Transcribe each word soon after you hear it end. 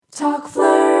Talk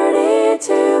flirty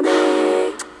to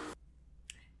me.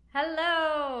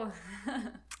 Hello.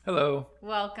 Hello.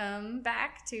 Welcome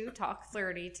back to Talk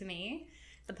Flirty to Me,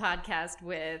 the podcast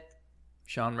with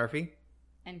Sean Murphy.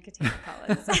 and Katana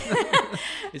Collins.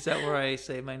 Is that where I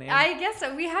say my name? I guess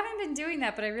so. We haven't been doing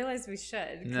that, but I realized we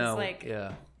should. No,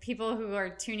 yeah. People who are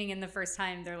tuning in the first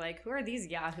time, they're like, who are these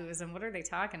yahoos and what are they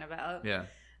talking about? Yeah.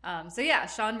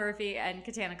 Sean Murphy and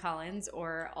Katana Collins,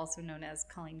 or also known as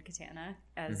Colleen Katana,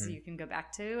 as you can go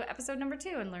back to episode number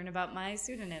 2 and learn about my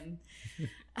pseudonym.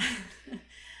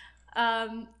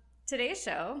 Today's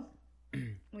show,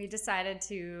 we decided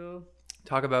to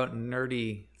talk about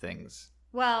nerdy things.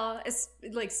 Well, it's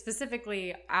like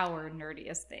specifically our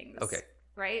nerdiest things. Okay.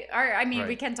 Right? Or, I mean, right.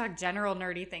 We can talk general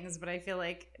nerdy things, but I feel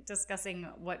like discussing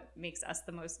what makes us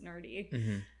the most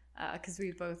nerdy. Because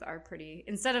we both are pretty...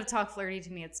 Instead of talk flirty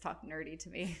to me, it's talk nerdy to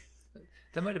me.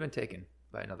 That might have been taken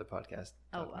by another podcast.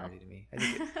 Oh, well. Nerdy to me. I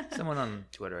think someone on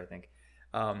Twitter, I think.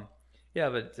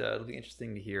 But it'll be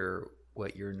interesting to hear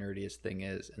what your nerdiest thing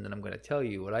is. And then I'm going to tell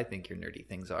you what I think your nerdy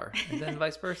things are. And then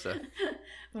vice versa.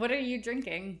 What are you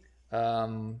drinking?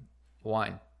 Wine.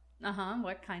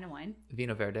 What kind of wine?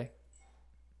 Vino Verde.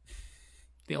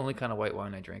 The only kind of white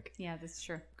wine I drink. Yeah, that's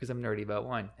true. Because I'm nerdy about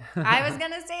wine. I was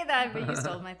going to say that, but you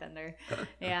stole my thunder.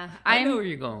 Yeah. I know where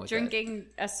you're going with drinking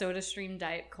a SodaStream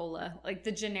Diet Cola. Like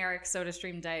the generic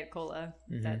SodaStream Diet Cola.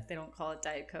 That they don't call it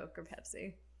Diet Coke or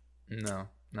Pepsi. No,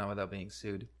 not without being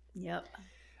sued. Yep.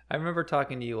 I remember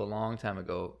talking to you a long time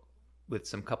ago with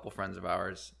some couple friends of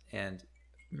ours, and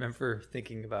remember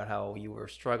thinking about how you were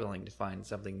struggling to find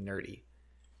something nerdy.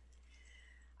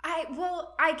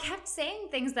 I kept saying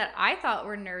things that I thought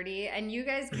were nerdy, and you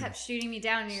guys kept shooting me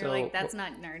down, and you're like, "That's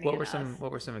not nerdy." What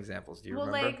were some examples? Do you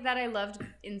remember? Well, like that I loved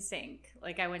NSYNC.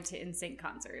 Like I went to NSYNC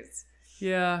concerts.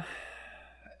 Yeah,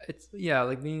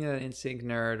 like being an NSYNC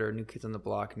nerd or New Kids on the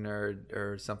Block nerd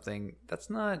or something. That's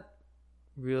not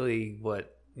really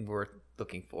what we're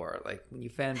looking for. Like when you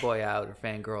fanboy out or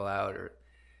fangirl out or.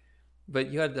 But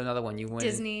you had another one. You went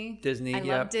Disney. I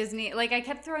love Disney. Like I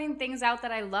kept throwing things out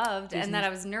that I loved and that I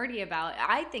was nerdy about.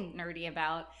 I think nerdy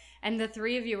about. And the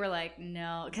three of you were like,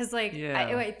 no, because like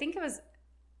I think it was.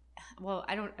 Well,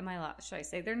 I don't. Am I allowed? Should I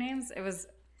say their names? It was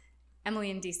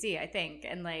Emily and DC, I think,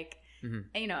 and like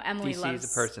Emily DC loves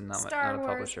is a person, not Star a Wars.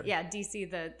 publisher. Yeah, DC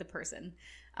the person,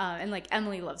 and like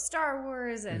Emily loves Star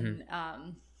Wars and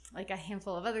like a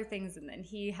handful of other things, and then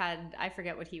he had I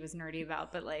forget what he was nerdy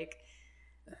about, but like.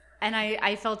 And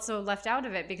I felt so left out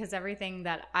of it because everything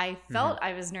that I felt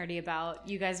I was nerdy about,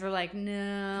 you guys were like,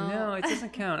 no. No, it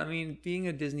doesn't count. I mean, being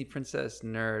a Disney princess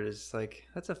nerd is like,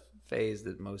 that's a phase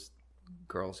that most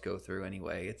girls go through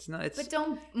anyway. It's not, it's. But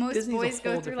don't most Disney's boys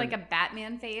go through different... like a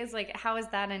Batman phase? Like, how is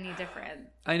that any different?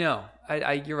 I know.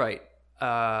 You're right.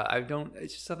 I don't,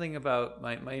 it's just something about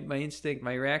my instinct,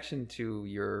 my reaction to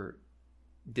your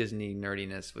Disney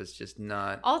nerdiness was just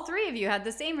not. All three of you had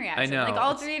the same reaction. I know. Like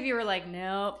all three of you were like,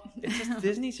 nope. It's just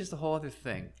Disney's just a whole other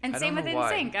thing. And same with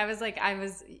NSYNC. I was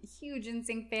a huge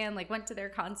NSYNC fan. Like went to their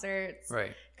concerts.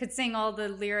 Right. Could sing all the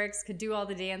lyrics. Could do all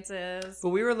the dances. But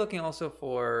we were looking also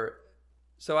for.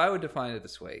 So I would define it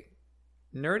this way: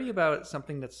 nerdy about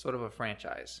something that's sort of a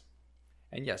franchise.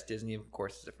 And yes, Disney, of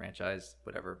course, is a franchise,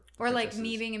 whatever. Or like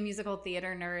me being a musical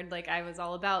theater nerd. Like I was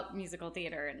all about musical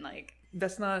theater and like.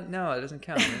 That's not, no, it doesn't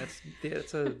count. I mean,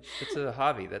 it's a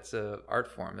hobby. That's a art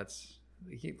form.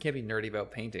 You can't be nerdy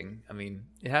about painting. I mean,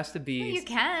 it has to be. Well, you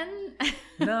can.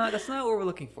 No, that's not what we're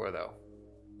looking for, though.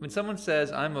 When someone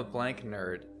says I'm a blank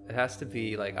nerd, it has to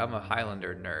be like I'm a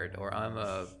Highlander nerd or I'm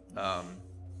a,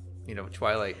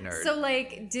 Twilight nerd. So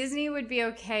like Disney would be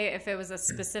okay if it was a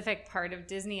specific part of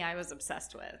Disney I was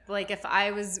obsessed with. Like if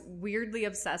I was weirdly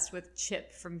obsessed with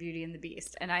Chip from Beauty and the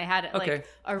Beast and I had like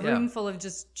a room full of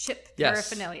just Chip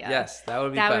paraphernalia. Yes, that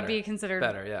would be better. That would be considered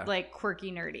better, like quirky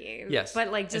nerdy. Yes.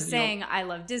 But like just saying I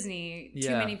love Disney,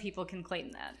 too many people can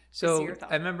claim that. So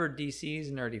I remember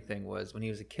DC's nerdy thing was when he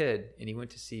was a kid and he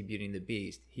went to see Beauty and the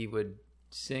Beast, he would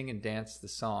sing and dance the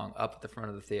song up at the front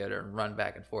of the theater and run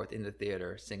back and forth in the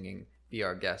theater singing Be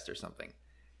Our Guest or something.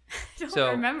 I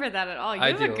don't remember that at all. You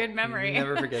have a good memory. You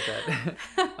never forget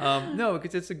that. No,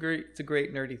 because it's a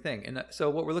great nerdy thing. And so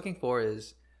what we're looking for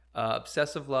is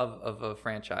obsessive love of a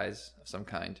franchise of some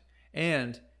kind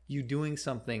and you doing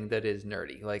something that is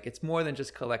nerdy. Like it's more than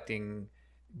just collecting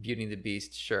Beauty and the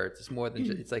Beast shirts. It's more than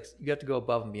just, it's like you have to go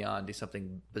above and beyond, do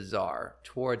something bizarre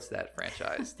towards that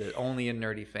franchise that only a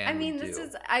nerdy fan would do.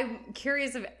 I'm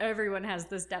curious if everyone has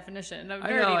this definition of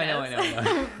nerdiness. I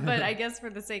know. But I guess for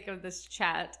the sake of this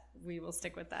chat, we will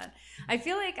stick with that. I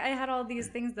feel like I had all these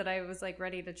things that I was like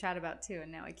ready to chat about too,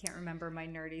 and now I can't remember my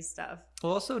nerdy stuff.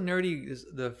 Well, also nerdy is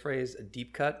the phrase a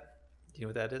deep cut. Do you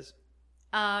know what that is?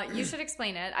 You should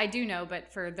explain it. I do know,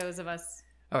 but for those of us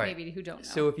maybe who don't know.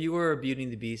 So if you were a Beauty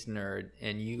and the Beast nerd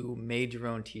and you made your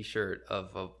own T-shirt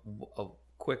of a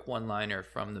quick one-liner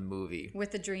from the movie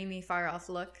with a dreamy, far-off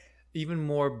look, even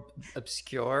more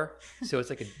obscure, so it's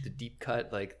like the deep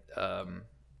cut, like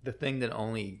the thing that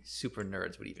only super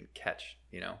nerds would even catch,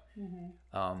 you know.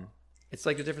 Mm-hmm. It's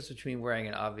like the difference between wearing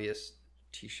an obvious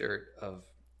T-shirt of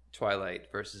Twilight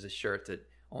versus a shirt that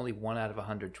only 1 out of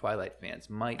 100 Twilight fans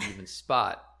might even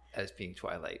spot as being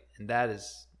Twilight, and that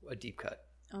is a deep cut.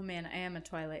 Oh man, I am a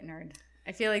Twilight nerd.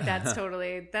 I feel like that's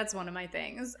that's one of my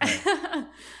things.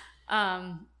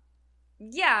 Right.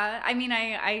 Yeah, I mean,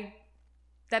 I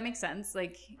that makes sense.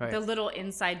 Like right. the little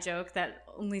inside joke that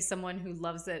only someone who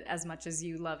loves it as much as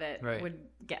you love it right. would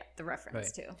get the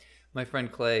reference right. to. My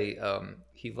friend Clay,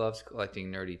 he loves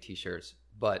collecting nerdy T-shirts,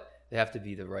 but they have to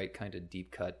be the right kind of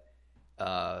deep cut,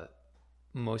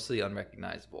 mostly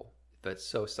unrecognizable, but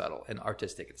so subtle and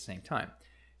artistic at the same time.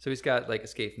 So he's got like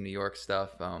Escape from New York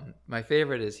stuff. My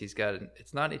favorite is he's got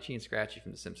it's not Itchy and Scratchy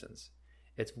from The Simpsons.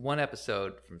 It's one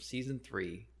episode from season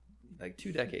 3, like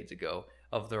 2 decades ago,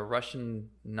 of the Russian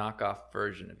knockoff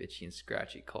version of Itchy and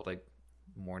Scratchy called like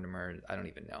Mortimer. I don't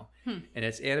even know. And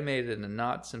it's animated in a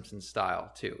not Simpsons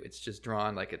style too. It's just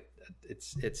drawn like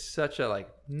it's such a like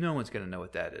no one's gonna know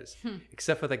what that is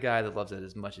except for the guy that loves it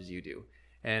as much as you do.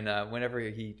 And whenever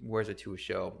he wears it to a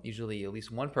show, usually at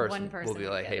least one person will be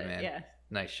like, "Hey man,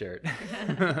 nice shirt."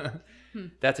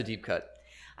 That's a deep cut.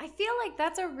 I feel like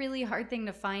that's a really hard thing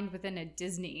to find within a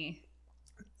Disney.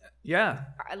 Yeah.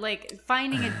 Like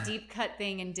finding a deep cut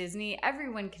thing in Disney,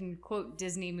 everyone can quote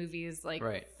Disney movies like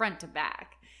right. front to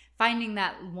back. Finding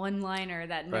that one-liner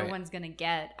that no right. one's going to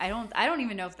get. I don't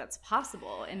even know if that's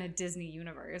possible in a Disney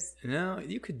universe. No,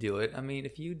 you could do it. I mean,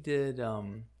 if you did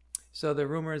so the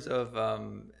rumors of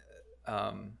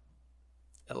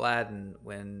Aladdin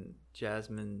when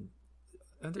Jasmine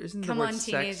isn't Come the word on, sex,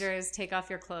 teenagers, take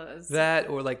off your clothes. that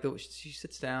or like she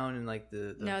sits down and like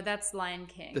the no, that's Lion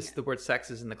King. The word sex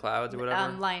is in the clouds or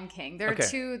whatever. Lion King. There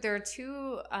are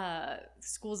two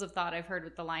schools of thought I've heard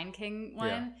with the Lion King one.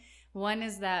 Yeah. One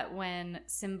is that when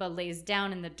Simba lays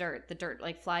down in the dirt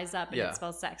like flies up and it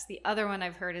spells sex. The other one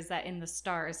I've heard is that in the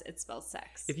stars it spells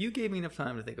sex. If you gave me enough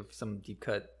time to think of some deep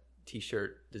cut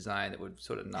T-shirt design that would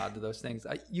sort of nod to those things,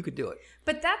 you could do it.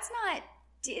 But that's not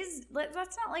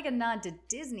that's not like a nod to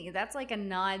Disney. That's like a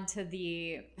nod to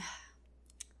the.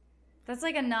 That's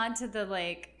like a nod to the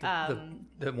like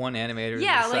the one animator.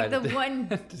 Yeah, like the one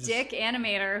dick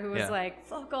animator who was like,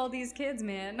 "Fuck all these kids,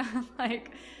 man."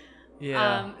 Like,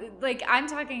 like I'm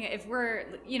talking if we're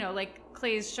like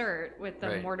Clay's shirt with the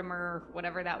right. Mortimer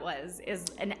whatever that was is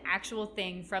an actual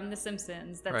thing from The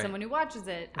Simpsons that right. someone who watches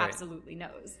it absolutely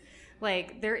knows.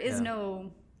 Like there is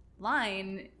no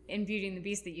line in Beauty and the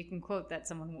Beast that you can quote that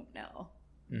someone won't know.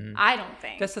 Mm-hmm. I don't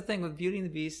think. That's the thing with Beauty and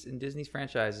the Beast and Disney's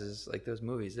franchises, like those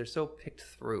movies, they're so picked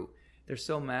through. They're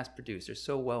so mass produced. They're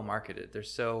so well marketed. They're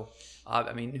so,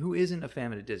 I mean, who isn't a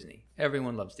fan of Disney?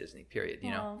 Everyone loves Disney, period,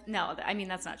 you know? No, I mean,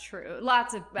 that's not true.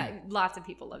 Lots of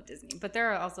people love Disney, but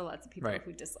there are also lots of people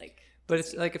who dislike But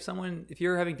it's like if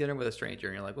you're having dinner with a stranger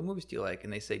and you're like, "What movies do you like?"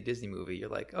 and they say Disney movie, you're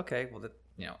like, "Okay, well,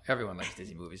 everyone likes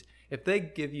Disney movies." If they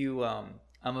give you, I'm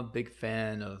a big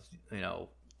fan of,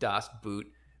 Das Boot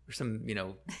or some,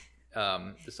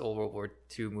 this old World War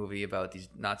II movie about these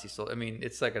Nazi soldiers. I mean,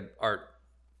 it's like an art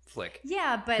flick.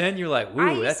 Yeah, but then you're like,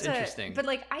 "Ooh, that's interesting." But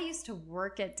like, I used to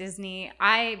work at Disney.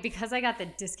 Because I got the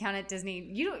discount at Disney.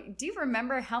 Do you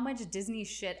remember how much Disney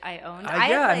shit I owned?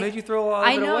 I made you throw all of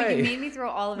it away. I know you made me throw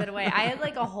all of it away. I had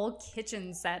like a whole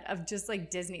kitchen set of just like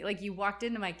Disney. Like you walked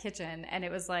into my kitchen and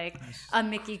it was like a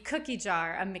Mickey cookie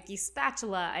jar, a Mickey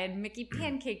spatula. I had Mickey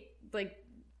pancake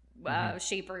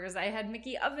shapers. I had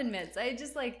Mickey oven mitts. I had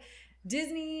just like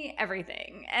Disney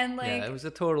everything. And like it was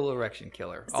a total erection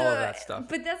killer. All of that stuff.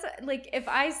 But that's like if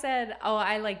I said, "Oh,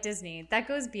 I like Disney," that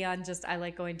goes beyond just I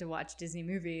like going to watch Disney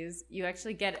movies. You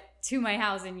actually get to my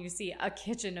house and you see a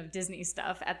kitchen of Disney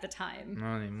stuff at the time.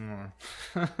 Not anymore.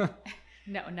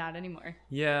 No, not anymore.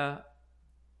 Yeah.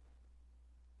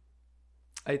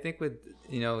 I think with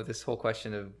this whole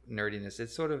question of nerdiness,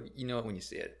 it's sort of it when you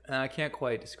see it. And I can't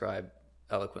quite describe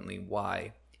eloquently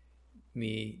why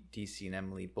me, DC, and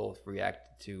Emily both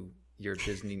reacted to your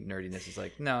Disney nerdiness. Is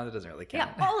like, no, that doesn't really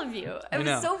count. Yeah, all of you. It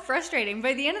was so frustrating.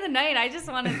 By the end of the night, I just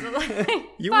wanted to like,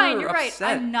 you're right.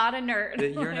 I'm not a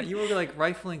nerd. You were like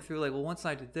rifling through like, well, once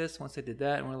I did this, once I did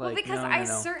that, and we're like, because I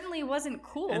certainly wasn't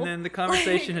cool. And then the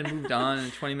conversation had moved on,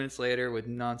 and 20 minutes later, with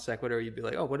non sequitur, you'd be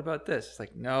like, oh, what about this? It's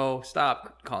like, no,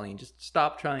 stop, Colleen, just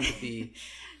stop trying to be.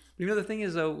 The thing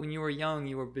is, though, when you were young,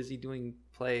 you were busy doing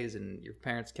plays, and your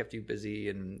parents kept you busy,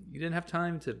 and you didn't have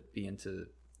time to be into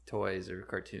toys or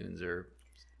cartoons or.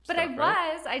 But stuff, I was.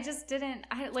 right? I just didn't.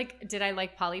 Did I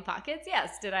like Polly Pockets?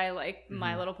 Yes. Did I like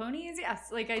My Little Ponies?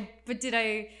 Yes. But did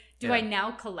I? Do I now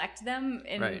collect them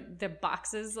in the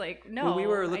boxes? Like, no. Well, we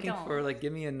were looking for like,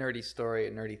 give me a nerdy story,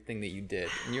 a nerdy thing that you did,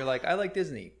 and you're like, I like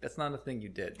Disney. That's not a thing you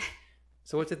did.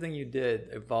 So what's the thing you did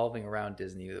evolving around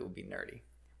Disney that would be nerdy?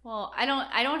 Well, I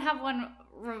don't have one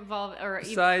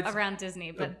around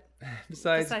Disney, but.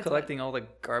 Besides collecting all the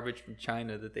garbage from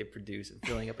China that they produce and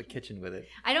filling up a kitchen with it.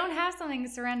 I don't have something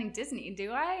surrounding Disney,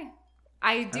 do I?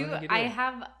 I do. I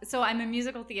have. So I'm a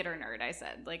musical theater nerd. I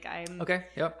said, like, I'm. Okay.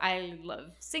 Yep. I love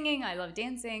singing. I love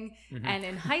dancing. And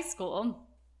in high school,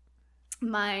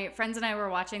 my friends and I were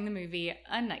watching the movie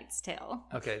A Knight's Tale.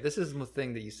 Okay, this is the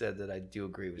thing that you said that I do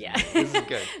agree with. Yeah. You. This is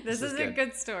good. this is a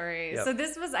good story. Yep. So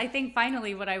this was, I think,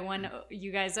 finally what I won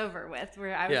you guys over with,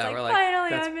 where I was like,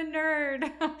 finally, I'm a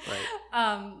nerd.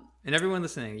 Right. And everyone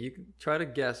listening, you can try to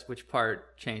guess which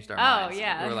part changed our minds. Oh,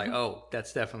 yeah. We're like, oh,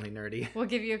 that's definitely nerdy. We'll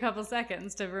give you a couple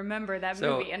seconds to remember that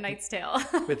movie, A Knight's Tale.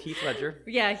 With Heath Ledger.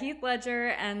 Yeah, Heath Ledger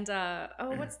and,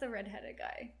 what's the redheaded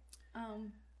guy?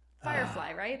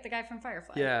 Firefly, right? The guy from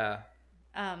Firefly. Yeah.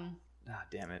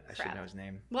 Damn it. I should know his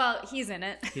name. Well, he's in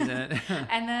it. He's in it.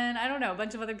 And then, I don't know, a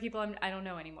bunch of other people I don't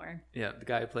know anymore. Yeah, the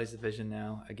guy who plays the Vision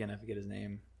now. Again, I forget his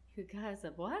name. Who plays a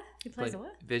what? Who plays a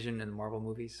what? Vision in the Marvel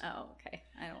movies. Oh, okay.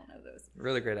 I don't know those.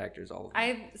 Really great actors, all of them.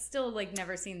 I've still,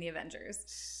 never seen The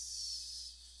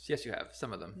Avengers. Yes, you have.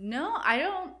 Some of them. No, I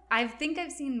don't. I think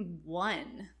I've seen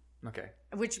one. Okay.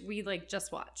 Which we,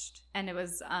 just watched. And it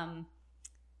was,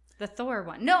 the Thor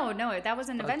one. No, that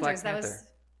wasn't Avengers. That was...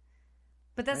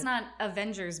 But that's not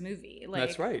Avengers movie.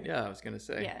 That's right. Yeah, I was going to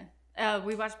say. Yeah.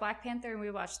 We watched Black Panther and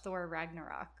we watched Thor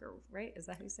Ragnarok. Right? Is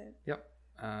that how you say it? Yep.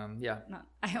 Yeah. Not,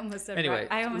 I almost said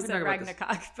said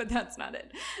Ragnarok, but that's not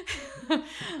it.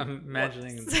 I'm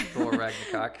imagining Thor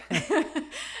Ragnarok.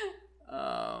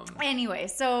 Anyway,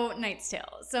 so Knight's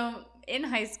Tale. So in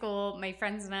high school, my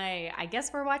friends and I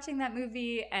guess were watching that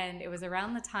movie, and it was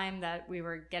around the time that we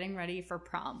were getting ready for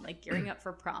prom, gearing up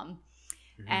for prom.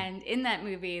 And in that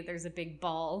movie, there's a big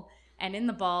ball. And in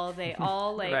the ball, they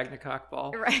all Ragnarok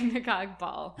ball.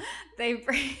 They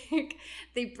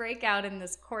break out in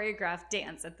this choreographed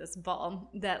dance at this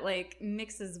ball that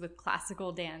mixes with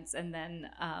classical dance and then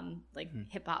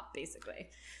hip hop basically.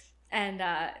 And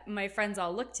my friends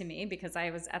all looked to me because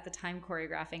I was at the time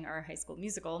choreographing our High School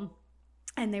Musical,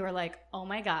 and they were like, "Oh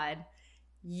my God,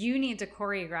 you need to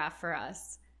choreograph for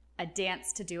us a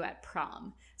dance to do at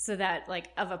prom." So that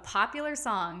of a popular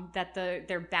song that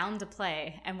they're bound to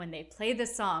play, and when they play the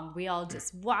song, we all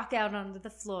just walk out onto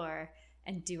the floor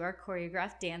and do our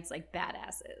choreographed dance like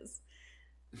badasses.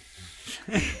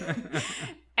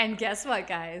 And guess what,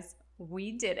 guys?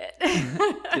 We did it.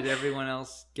 Did everyone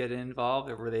else get involved,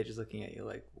 or were they just looking at you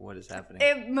like, what is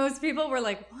happening? Most people were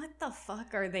like, what the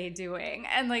fuck are they doing?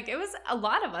 And it was a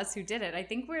lot of us who did it. I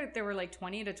think there were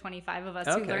 20 to 25 of us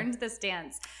who learned this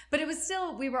dance. But it was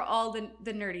still, we were all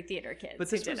the nerdy theater kids.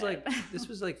 But this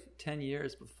was 10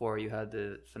 years before you had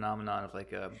the phenomenon of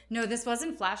a... No, this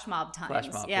wasn't flash mob times. Flash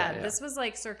mob, yeah. This was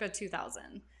circa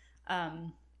 2000.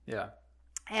 Yeah.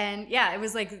 And yeah, it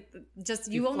was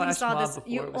you only saw this.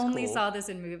 You only saw this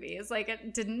in movies.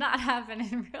 It did not happen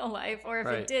in real life, or if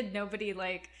it did, nobody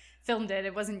filmed it.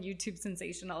 It wasn't YouTube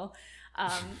sensational.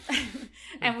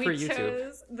 And we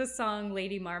chose the song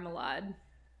 "Lady Marmalade"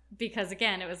 because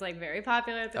again, it was very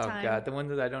popular at the time. Oh God, the one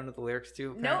that I don't know the lyrics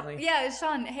to. Apparently. No, yeah,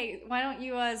 Sean. Hey, why don't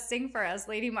you sing for us,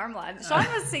 "Lady Marmalade"? Sean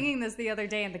was singing this the other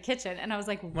day in the kitchen, and I was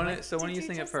like, why don't you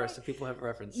sing it first, so people have a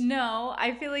reference? No,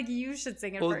 I feel like you should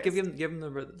sing it first. Well, give them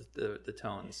the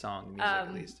tone, the song, the music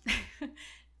at least.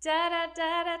 Da da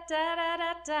da da da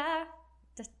da da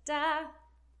da da.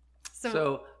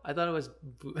 So I thought it was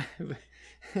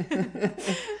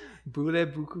Boule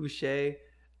Boucouche.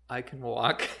 I can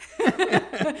walk.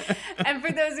 And for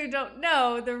those who don't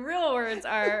know, the real words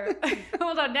are...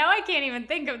 Hold on, now I can't even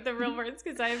think of the real words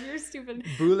because I have your stupid...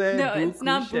 No, it's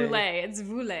not boule, it's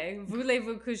voulez.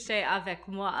 Voulez-vous coucher avec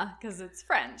moi? Because it's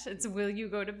French. It's will you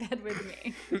go to bed with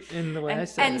me? In the way I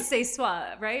said and it. c'est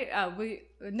soi, right?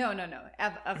 No.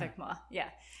 Avec moi. Yeah.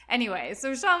 Anyway,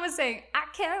 so Sean was saying, I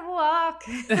can't walk.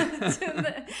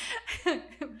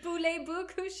 Voulez-vous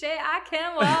coucher? I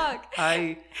can't walk.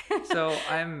 So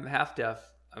I'm half deaf.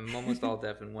 I'm almost all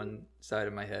deaf in one side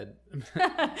of my head.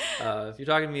 If you're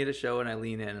talking to me at a show and I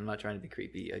lean in, I'm not trying to be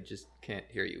creepy. I just can't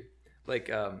hear you.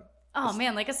 Oh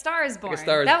man, A Star Is Born.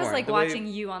 That was watching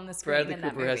you on the screen Bradley in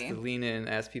that Cooper movie. has to lean in and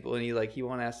ask people, and he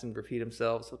won't ask them to repeat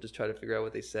himself, so he'll just try to figure out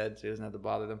what they said so he doesn't have to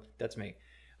bother them. That's me.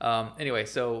 Anyway,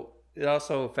 so it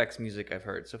also affects music I've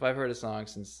heard. So if I've heard a song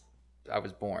since I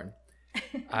was born,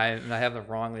 and I have the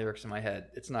wrong lyrics in my head,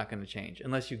 it's not going to change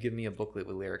unless you give me a booklet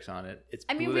with lyrics on it.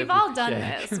 I mean, we've all done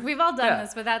this. We've all done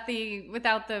this without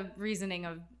the reasoning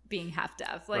of being half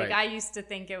deaf. Like I used to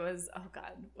think it was, oh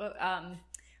God,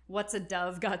 what's a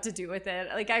dove got to do with it?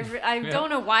 Like I don't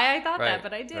know why I thought that,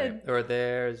 but I did. Right. Or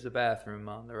there's a bathroom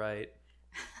on the right.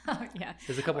 Oh yeah.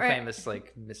 There's a couple famous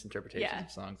like misinterpretations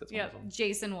of songs. That's one of them.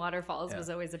 Jason Waterfalls was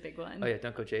always a big one. Oh yeah,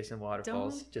 don't go Jason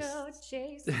Waterfalls. Don't go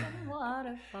Jason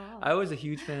Waterfalls. I was a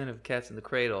huge fan of Cats in the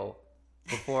Cradle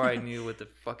before I knew what the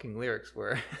fucking lyrics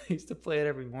were. I used to play it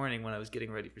every morning when I was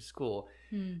getting ready for school.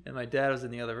 And my dad was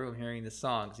in the other room hearing the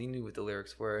song because he knew what the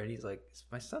lyrics were. And he's like, is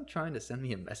my son trying to send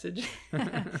me a message?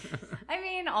 I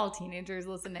mean, all teenagers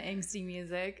listen to angsty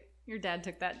music. Your dad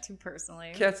took that too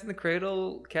personally. Cats in the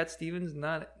Cradle, Cat Stevens,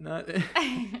 not. Well,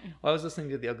 I was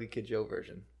listening to the Ugly Kid Joe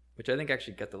version, which I think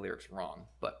actually got the lyrics wrong,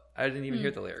 but I didn't even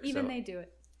hear the lyrics. Even they do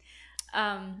it.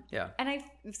 Yeah. And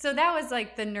so that was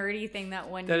like the nerdy thing that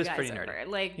won you guys over. Nerdy.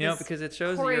 Like, you know, because it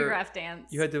shows choreographed dance.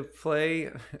 You had to play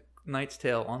Knight's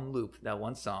Tale on loop, that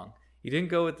one song. You didn't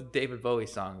go with the David Bowie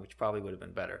song, which probably would have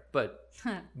been better, but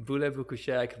Voulez-vous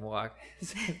coucher, I Can Walk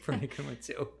is pretty good one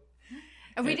too.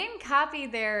 And we didn't copy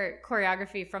their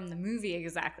choreography from the movie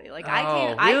exactly. Like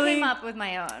really? I came up with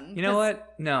my own. You know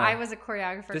what? No, I was a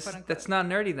choreographer. Quote unquote. That's not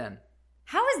nerdy then.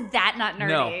 How is that not nerdy?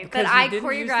 No, because that you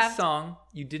didn't use the song.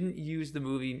 You didn't use the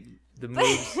movie, the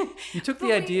moves. You took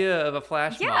the idea of a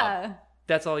flash mob.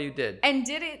 That's all you did. And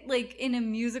did it like in a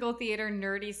musical theater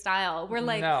nerdy style. Where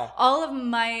like all of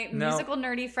my musical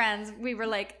nerdy friends, we were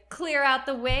like, clear out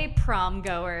the way, prom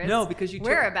goers. No, because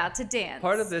we're about to dance.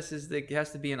 Part of this is there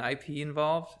has to be an IP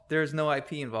involved. There's no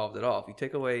IP involved at all. If you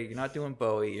take away, you're not doing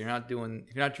Bowie. You're not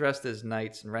dressed as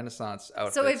knights and Renaissance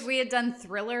outfits. So if we had done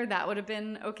Thriller, that would have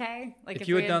been okay. Like if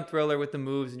you had done Thriller with the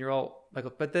moves and you're all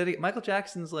Michael, but then Michael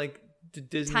Jackson's like the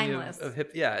Disney of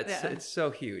hip. Yeah, it's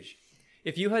so huge.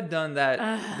 If you had done that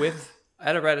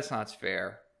at a Renaissance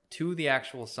fair to the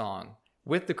actual song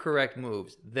with the correct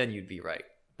moves, then you'd be right.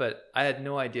 But I had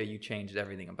no idea you changed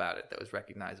everything about it that was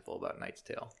recognizable about Knight's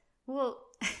Tale. Well,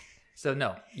 so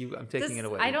no, I'm taking it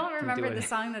away. I don't remember the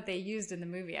song that they used in the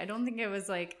movie. I don't think it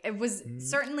was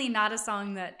certainly not a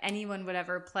song that anyone would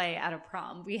ever play at a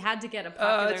prom. We had to get a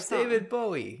popular it's song. David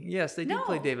Bowie. Yes, they did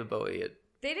play David Bowie.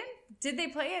 They didn't. Did they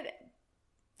play it?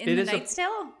 In the Knight's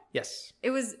Tale? Yes. It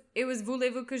was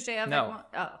Voulez-vous coucher avec moi?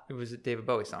 Oh. It was a David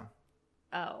Bowie song.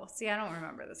 Oh, see, I don't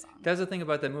remember the song. That's the thing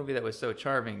about that movie that was so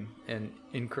charming and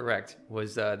incorrect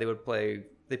was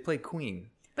they played Queen.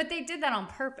 But they did that on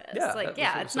purpose.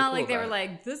 Yeah, it's not like they were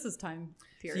like, this is time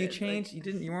period. So you changed.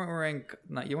 You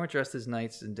weren't dressed as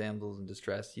knights and damsels in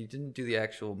distress. You didn't do the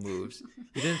actual moves.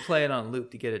 You didn't play it on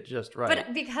loop to get it just right.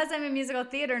 But because I'm a musical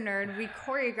theater nerd, we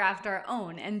choreographed our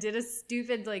own and did a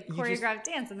stupid choreographed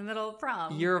dance in the middle of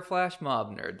prom. You're a flash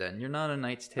mob nerd then. You're not a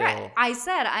Knight's Tale. Right. I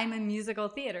said I'm a musical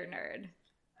theater nerd.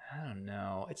 I don't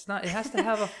know. It's not. It has to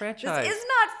have a franchise. This is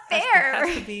not fair. It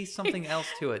has to be something else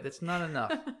to it. That's not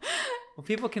enough. Well,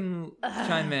 people can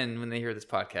chime in when they hear this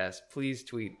podcast. Please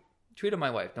tweet at my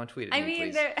wife. Don't tweet at me,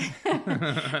 please.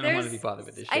 I don't want to be bothered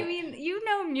with this shit. I mean,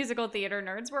 musical theater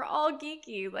nerds. We're all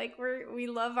geeky. Like we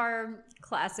love our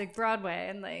classic Broadway,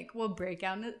 and we'll break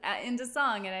out into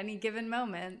song at any given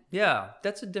moment. Yeah,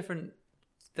 that's a different.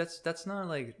 That's not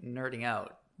like nerding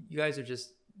out. You guys are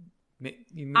just.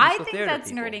 I think that's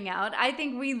people. Nerding out. I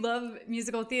think we love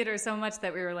musical theater so much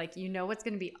that we were like, what's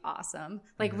going to be awesome?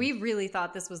 Like, we really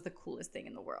thought this was the coolest thing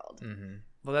in the world. Mm-hmm.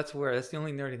 Well, that's the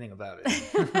only nerdy thing about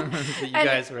it. That you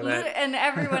guys were that. And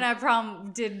everyone at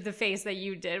prom did the face that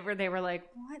you did, where they were like,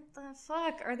 what the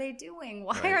fuck are they doing?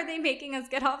 Why are they making us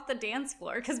get off the dance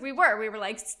floor? Because we were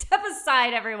like, step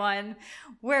aside, everyone.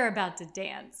 We're about to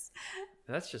dance.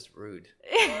 That's just rude.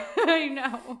 I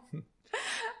know.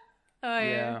 Oh,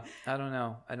 yeah, I don't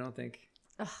know. I don't think.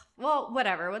 Ugh, well,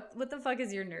 whatever. What the fuck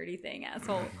is your nerdy thing,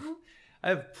 asshole? I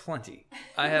have plenty.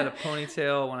 I had a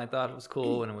ponytail when I thought it was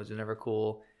cool, and it was never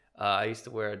cool. I used to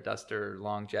wear a duster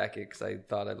long jacket because I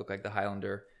thought I looked like the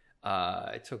Highlander.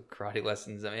 I took karate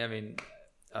lessons. I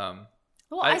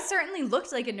certainly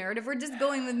looked like a nerd. If we're just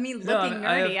going with me looking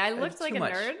nerdy, I looked like a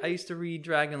nerd. I used to read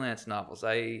Dragonlance novels.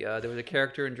 There was a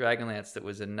character in Dragonlance that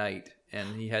was a knight,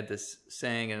 and he had this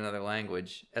saying in another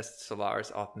language, "Est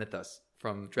Solaris off Mythos,"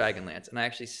 from Dragonlance. And I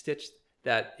actually stitched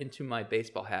that into my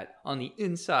baseball hat on the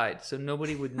inside, so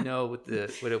nobody would know what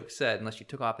it said unless you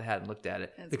took off the hat and looked at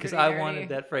it. Because I wanted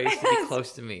that phrase to be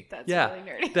close to me. That's really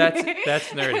nerdy. That's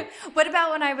nerdy. What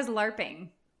about when I was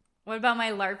LARPing? What about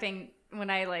my LARPing when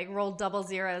I like rolled double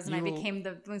zeros and I became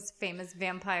the most famous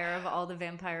vampire of all the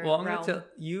vampire Well, I'm realm. going to tell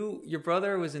you, your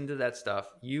brother was into that stuff.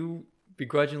 You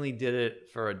begrudgingly did it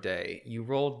for a day. You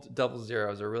rolled double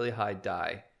zeros, a really high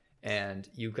die, and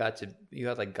you had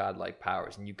like godlike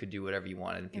powers, and you could do whatever you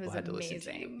wanted, and people had to listen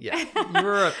to you. Yeah,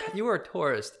 you were a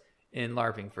tourist in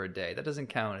LARPing for a day. That doesn't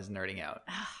count as nerding out.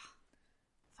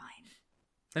 Fine.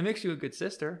 It makes you a good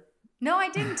sister. No, I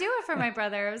didn't do it for my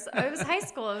brother. It was high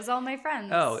school. It was all my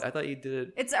friends. Oh, I thought you did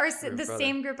it. It's the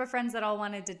same group of friends that all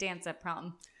wanted to dance at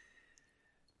prom.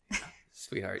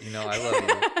 Sweetheart, I love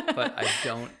you, but I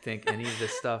don't think any of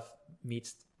this stuff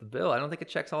meets the bill. I don't think it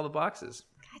checks all the boxes.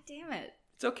 God damn it.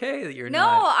 It's okay that you're no,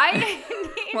 not. I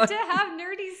need to have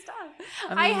nerdy stuff.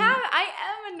 I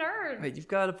am a nerd. Wait, you've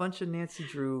got a bunch of Nancy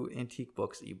Drew antique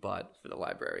books that you bought for the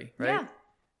library, right? Yeah.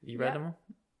 You read them?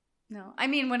 No. I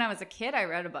mean, when I was a kid, I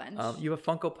read a bunch. You have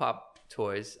Funko Pop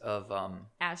toys of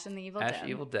Ash and the Evil Dead.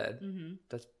 Evil Dead. Mm-hmm.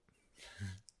 That's.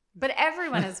 But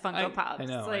everyone has Funko Pops. I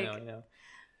know.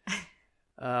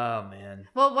 Oh man.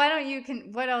 Well, why don't you?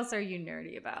 What else are you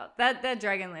nerdy about? That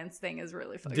Dragonlance thing is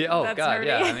really funny. That's God, nerdy.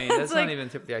 Yeah. I mean, that's not even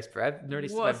tip of the iceberg. Nerdy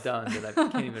stuff I've done that I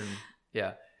can't even.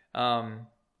 Yeah.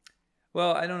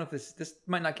 Well, I don't know if this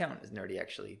might not count as nerdy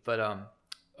actually, but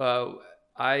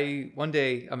one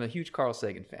day I'm a huge Carl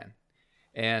Sagan fan.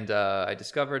 And I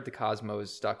discovered the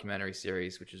Cosmos documentary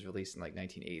series, which was released in like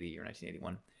 1980 or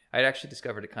 1981. I had actually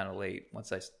discovered it kind of late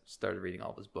once I started reading all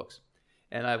of his books.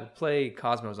 And I would play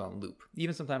Cosmos on loop,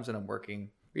 even sometimes when I'm working,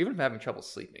 or even if I'm having trouble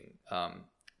sleeping.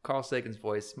 Carl Sagan's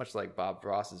voice, much like Bob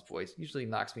Ross's voice, usually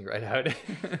knocks me right out.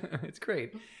 It's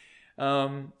great.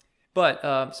 So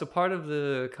part of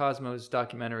the Cosmos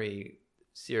documentary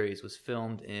series was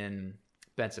filmed in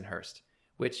Bensonhurst,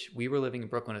 which we were living in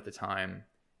Brooklyn at the time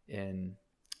in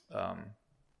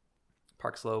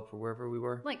Park Slope or wherever we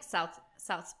were. Like South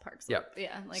Park Slope.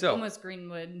 Yeah. Like almost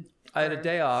Greenwood. I had a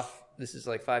day off. This is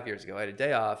like 5 years ago. I had a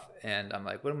day off and I'm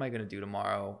like, what am I going to do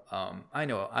tomorrow? I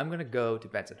know I'm going to go to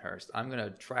Bensonhurst. I'm going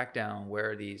to track down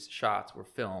where these shots were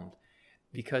filmed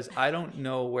because I don't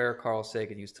know where Carl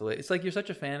Sagan used to live. It's like you're such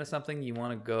a fan of something. You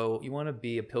want to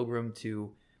be a pilgrim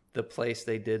to the place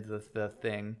they did the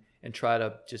thing and try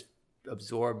to just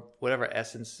absorb whatever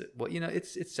essence.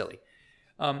 It's silly.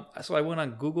 So I went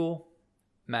on Google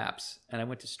Maps and I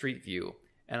went to Street View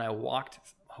and I walked,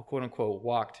 quote unquote,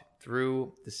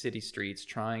 through the city streets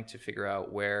trying to figure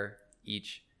out where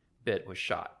each bit was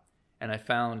shot. And I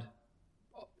found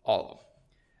all of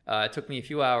them. It took me a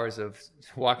few hours of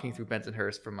walking through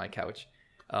Bensonhurst from my couch,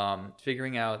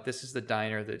 figuring out this is the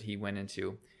diner that he went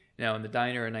into. Now, in the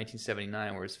diner in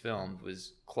 1979 where it was filmed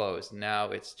was closed. Now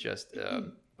it's just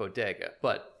a bodega.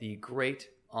 But the grate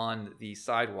on the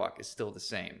sidewalk is still the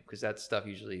same because that stuff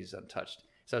usually is untouched.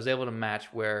 So I was able to match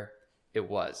where it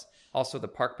was. Also, the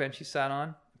park bench he sat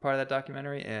on, part of that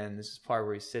documentary, and this is part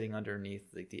where he's sitting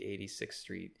underneath like the 86th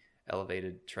Street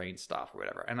elevated train stop or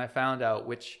whatever. And I found out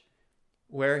which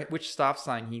stop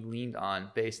sign he leaned on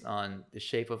based on the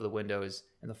shape of the windows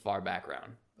in the far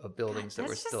background of buildings that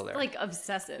were still there. Like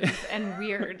obsessive and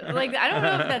weird. Like I don't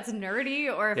know if that's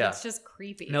nerdy or if it's just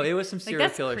creepy. No, it was some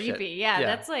serial killer creepy. shit. Creepy. Yeah,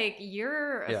 that's like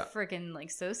you're a freaking like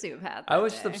sociopath. I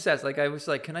was just obsessed. Like I was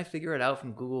like, can I figure it out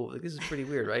from Google? Like this is pretty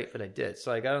weird, right? But I did.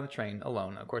 So I got on the train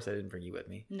alone. Of course, I didn't bring you with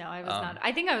me. No, I was not.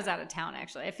 I think I was out of town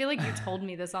actually. I feel like you told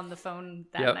me this on the phone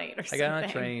that night or something. I got on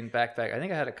a train, backpack. I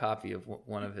think I had a copy of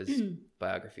one of his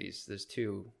biographies. There's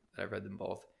two. I've read them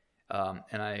both.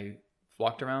 And I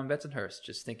walked around Bensonhurst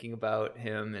just thinking about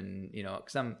him and,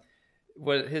 because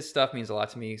what his stuff means a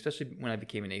lot to me, especially when I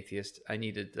became an atheist. I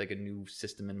needed like a new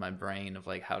system in my brain of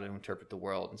like how to interpret the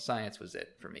world, and science was it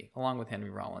for me, along with Henry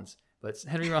Rollins. But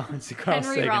Henry Rollins and Carl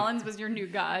Sagan. Rollins was your new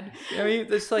god. I mean,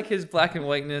 it's like his black and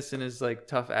whiteness and his like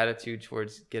tough attitude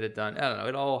towards get it done. I don't know.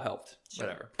 It all helped. Sure.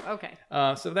 Whatever. Okay.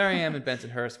 So there I am in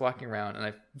Bensonhurst walking around, and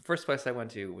the first place I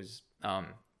went to was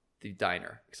the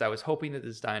diner, because I was hoping that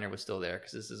this diner was still there,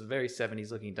 because this is a very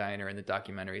 70s looking diner in the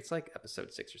documentary. It's like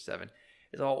episode 6 or 7.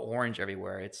 It's all orange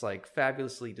everywhere. It's like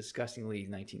fabulously, disgustingly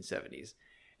 1970s.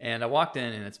 And I walked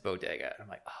in and it's bodega. I'm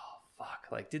like, oh fuck,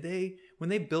 like when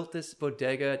they built this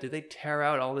bodega, did they tear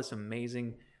out all this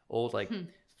amazing old like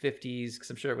 50s,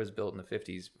 because I'm sure it was built in the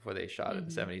 50s before they shot it in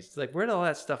the 70s. It's like, where did all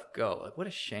that stuff go? Like, what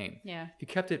a shame. Yeah. If you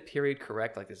kept it period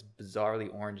correct, like this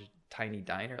bizarrely orange tiny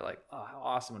diner, like, oh, how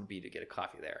awesome would it be to get a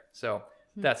coffee there? So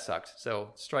that sucked.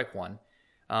 So strike one.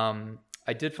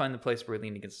 I did find the place where we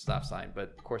leaned against the stop sign,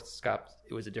 but of course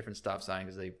it was a different stop sign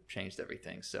because they changed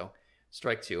everything. So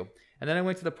strike two. And then I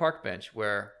went to the park bench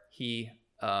where he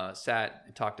sat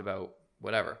and talked about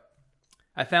whatever.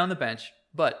 I found the bench,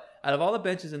 but out of all the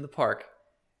benches in the park,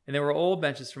 And there were old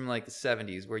benches from like the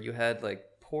 70s where you had like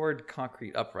poured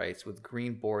concrete uprights with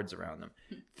green boards around them.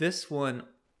 This one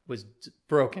was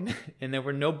broken and there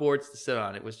were no boards to sit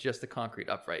on. It was just the concrete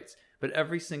uprights. But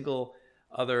every single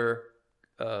other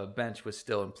bench was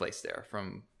still in place there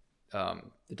from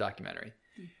the documentary.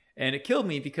 And it killed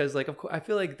me because, like, of course, I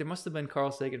feel like there must have been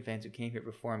Carl Sagan fans who came here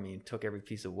before me and took every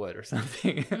piece of wood or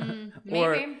something.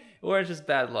 Maybe. or it's just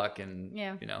bad luck. And,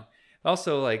 Yeah. you know,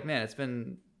 also, like, man, it's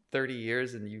been 30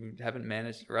 years and you haven't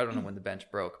managed, or I don't know when the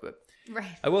bench broke, but Right.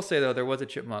 I will say, though, there was a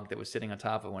chipmunk that was sitting on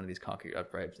top of one of these concrete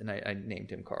uprights, and I named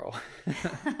him Carl. And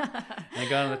I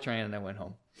got on the train and I went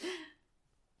home.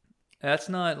 That's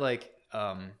not like,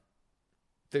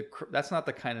 that's not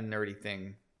the kind of nerdy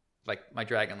thing. Like my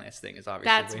Dragonlance thing is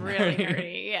obviously That's way really nerdy.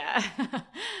 nerdy. Yeah.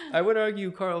 I would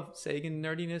argue Carl Sagan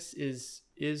nerdiness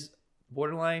is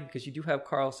borderline because you do have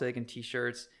Carl Sagan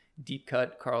t-shirts, deep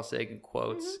cut Carl Sagan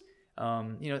quotes.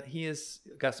 Mm-hmm. You know, he has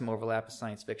got some overlap with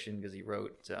science fiction because he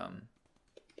wrote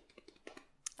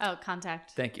Oh,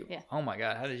 Contact. Thank you. Yeah. Oh my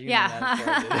God, how did you know that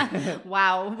before I did?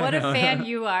 Wow, what a fan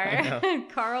you I are. know.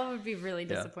 Carl would be really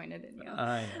disappointed in you.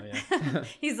 I know, yeah.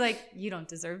 He's like, you don't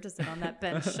deserve to sit on that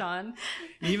bench, Sean.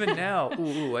 Even now,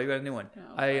 ooh, I got a new one.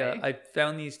 Oh, I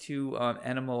found these two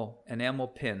enamel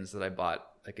pins that I bought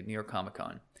like at New York Comic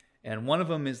Con, and one of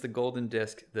them is the golden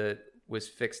disc that was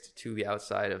fixed to the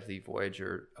outside of the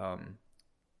Voyager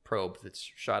probe that's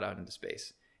shot out into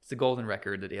space. It's the golden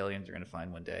record that aliens are going to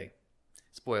find one day.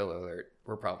 Spoiler alert,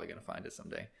 we're probably going to find it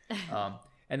someday.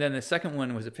 And then the second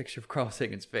one was a picture of Carl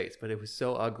Sagan's face, but it was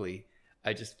so ugly.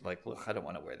 I just like, look, I don't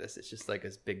want to wear this. It's just like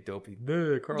this big dopey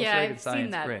Carl Sagan I've science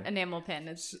seen that print. enamel pin.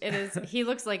 It is. He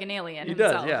looks like an alien He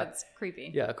does, himself. yeah. It's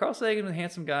creepy. Yeah, Carl Sagan, a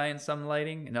handsome guy in some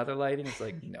lighting, in other lighting, it's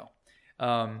like, no.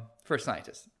 For a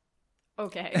scientist.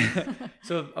 Okay.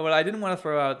 So what I didn't want to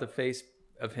throw out the face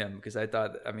of him because I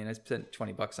thought, I mean, I spent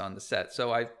 $20 on the set.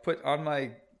 So I put on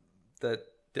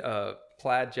the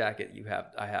plaid jacket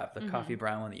I have the coffee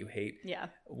brown one that you hate. Yeah.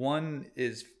 One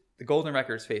is the golden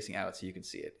record is facing out so you can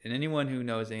see it. And anyone who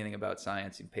knows anything about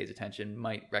science and pays attention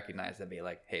might recognize that and be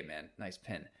like, hey man, nice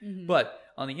pin. Mm-hmm. But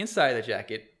on the inside of the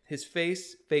jacket, his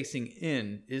face facing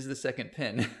in is the second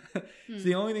pin. So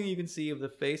the only thing you can see of the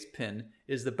face pin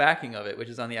is the backing of it, which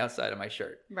is on the outside of my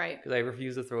shirt. Right. Because I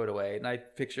refuse to throw it away. And I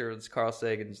picture this Carl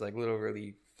Sagan's like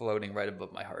literally floating right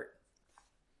above my heart.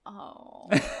 Oh.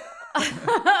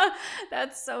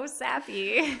 That's so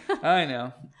sappy. I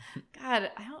know.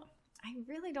 God, I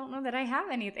really don't know that I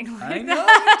have anything like I know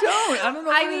that. you don't. I don't know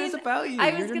what it is mean, about you. I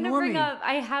You're was the going to normie. bring up,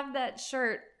 I have that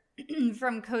shirt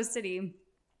from Coast City,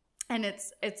 and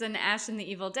it's an Ash and the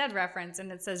Evil Dead reference,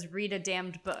 and it says read a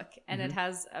damned book, and it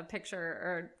has a picture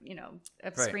or,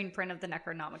 a screen print of the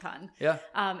Necronomicon. Yeah.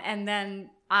 And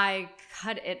then I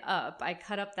cut it up. I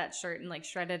cut up that shirt and like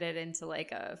shredded it into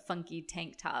like a funky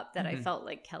tank top that I felt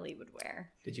like Kelly would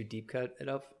wear. Did you deep cut it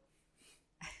up?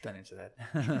 Don't answer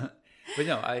that. But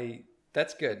no,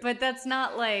 that's good. But that's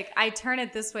not like I turn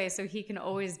it this way so he can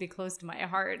always be close to my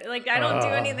heart. Like I don't do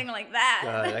anything like that.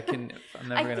 God, I'm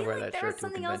never going to wear that there shirt was to a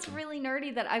something else convention. really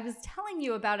nerdy that I was telling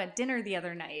you about at dinner the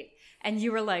other night, and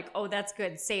you were like, "Oh, that's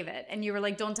good, save it." And you were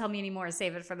like, "Don't tell me anymore,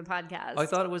 save it for the podcast." Oh, I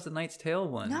thought it was the Knight's Tale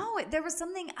one. No, there was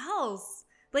something else.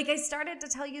 Like I started to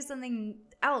tell you something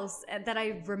else that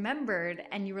I remembered,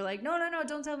 and you were like, "No,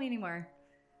 don't tell me anymore."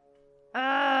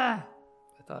 I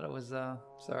thought it was,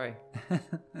 sorry.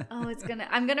 Oh,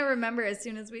 I'm gonna remember as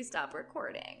soon as we stop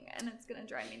recording, and it's gonna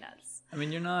drive me nuts. I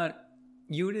mean,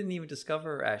 you didn't even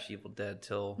discover Ash Evil Dead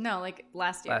till No, like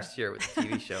last year. with the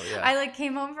TV show, yeah. I like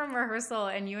came home from rehearsal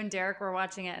and you and Derek were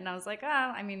watching it, and I was like,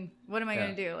 I mean, what am I Yeah.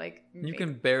 going to do? Like, You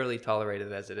can barely tolerate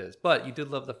it as it is, but you did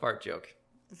love the fart joke.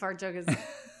 the fart joke is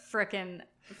frickin'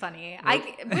 funny. What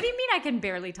do you mean I can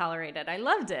barely tolerate it? I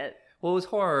loved it. Well, it was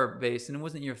horror based and it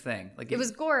wasn't your thing. Like It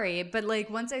was gory, but like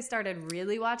once I started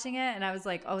really watching it, and I was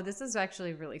like, oh, this is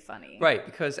actually really funny. right,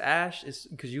 because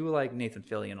you like Nathan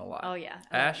Fillion a lot. Oh yeah.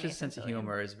 I love Ash's Nathan sense of Fillion.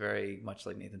 humor is very much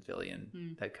like Nathan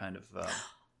Fillion. That kind of.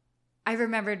 I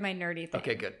remembered my nerdy thing.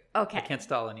 Okay, good. Okay. I can't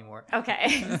stall anymore.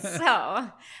 Okay, so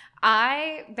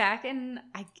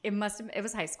it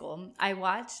was high school. I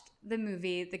watched the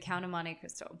movie The Count of Monte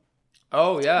Cristo.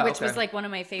 Oh yeah, Which okay. was like one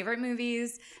of my favorite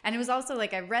movies, and it was also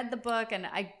like I read the book, and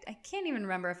I can't even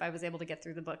remember if I was able to get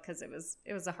through the book because it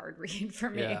was a hard read for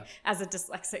me as a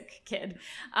dyslexic kid.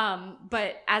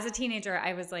 But as a teenager,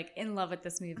 I was like in love with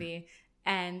this movie,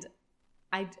 and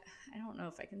I don't know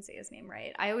if I can say his name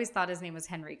right. I always thought his name was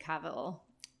Henry Cavill,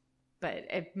 but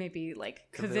it may be like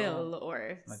Cavill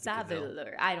or Saville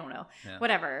or I don't know,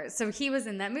 whatever. So he was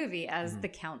in that movie as the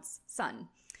Count's son,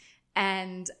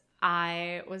 and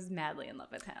I was madly in love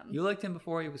with him. You liked him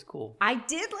before he was cool. I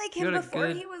did like him before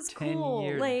he was cool.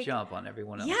 10-year jump on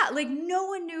everyone else. Yeah, like no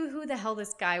one knew who the hell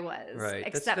this guy was, right.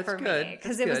 except for me,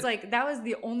 because it was like that was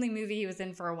the only movie he was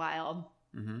in for a while,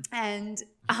 and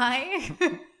I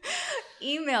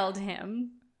emailed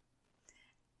him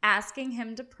asking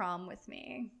him to prom with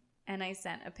me. And I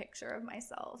sent a picture of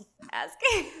myself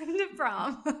asking him to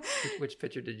prom. Which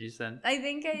picture did you send? I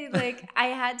think I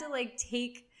had to like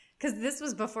take, because this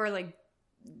was before like,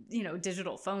 you know,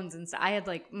 digital phones and stuff. I had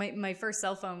like, my first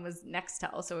cell phone was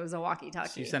Nextel, so it was a walkie-talkie.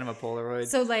 So you sent him a Polaroid?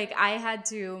 So like I had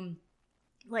to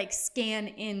like scan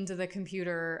into the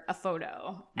computer a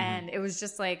photo, and it was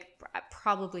just like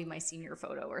probably my senior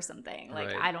photo or something. Like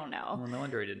I don't know. Well, no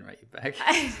wonder he didn't write you back.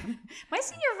 My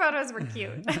senior photos were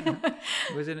cute.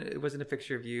 It wasn't a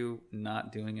picture of you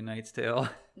not doing a Knight's Tale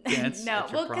dance? No,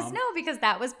 well, because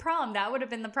that was prom. That would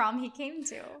have been the prom he came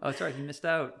to. Oh, that's right. He missed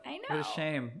out. I know. What a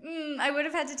shame. I would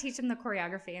have had to teach him the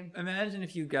choreography. Imagine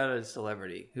if you got a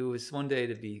celebrity who was one day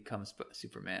to become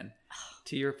Superman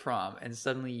to your prom, and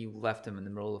suddenly you left him in the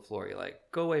middle of the floor. You're like,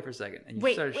 go away for a second. And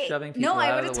you started shoving people out of the way. No,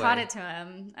 I would have taught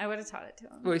it to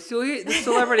him. Wait, so the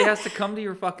celebrity has to come to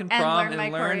your fucking prom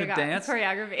and learn to dance?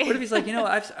 Choreography. What if he's like,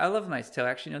 I love Knight's Tale. I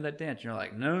actually know that dance. And you're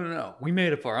like, no. We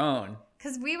made up our own.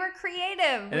 Because we were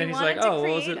creative. And then we he's wanted like, to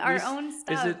create our own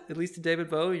stuff. Is it at least a David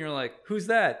Bowie? And you're like, who's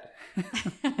that?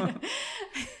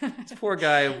 This poor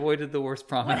guy avoided the worst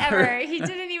prom Whatever. ever. He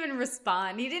didn't even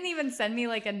respond. He didn't even send me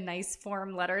like a nice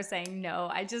form letter saying no.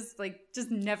 I just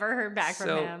never heard back from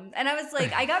him. And I was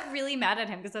like, I got really mad at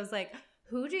him because I was like,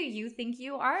 who do you think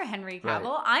you are, Henry Cavill?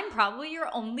 Right. I'm probably your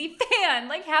only fan.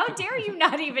 Like, how dare you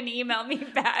not even email me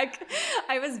back?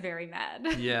 I was very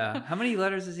mad. Yeah. How many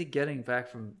letters is he getting back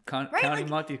from County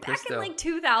Monte Cristo? Back in like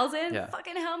 2000? Yeah.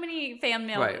 Fucking how many fan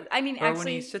mail? Right. I mean, or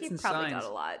actually, he probably got a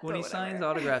lot. When he signs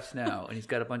autographs now, and he's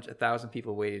got 1,000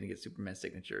 people waiting to get Superman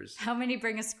signatures. How many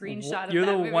bring a screenshot of You're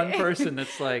that the movie? one person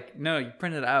that's like, no, you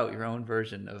printed out your own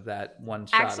version of that one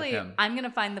shot of him. Actually, I'm going to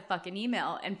find the fucking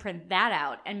email and print that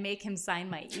out and make him sign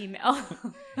my email.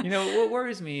 You know, what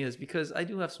worries me is because I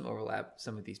do have some overlap with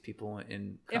some of these people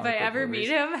in if I ever meet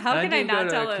him, how can I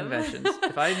not tell him? Conventions.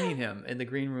 If I meet him in the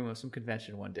green room of some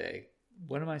convention one day,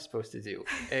 what am I supposed to do?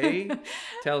 A,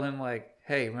 tell him like,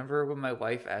 hey, remember when my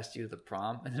wife asked you to the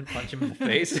prom? And then punch him in the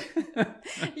face?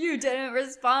 You didn't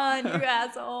respond, you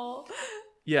asshole.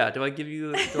 Yeah, do I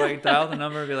dial the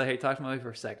number and be like, hey, talk to my wife for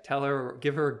a sec. Tell her,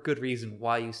 give her a good reason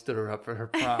why you stood her up for her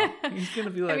prom. He's going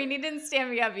to be like... I mean, he didn't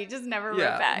stand me up. He just never wrote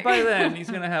back. By then,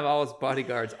 he's going to have all his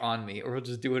bodyguards on me, or he'll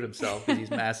just do it himself because he's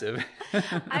massive.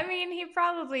 I mean, he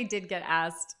probably did get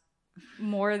asked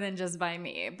more than just by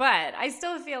me, but I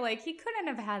still feel like he couldn't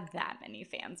have had that many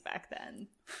fans back then.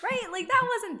 Right? Like, that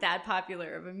wasn't that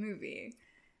popular of a movie.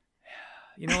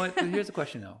 You know what? Here's the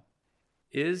question, though.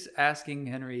 Is asking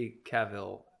Henry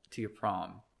Cavill to your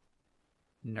prom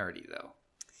nerdy, though?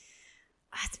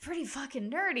 That's pretty fucking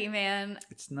nerdy, man.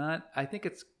 It's not. I think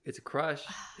it's a crush.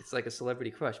 It's like a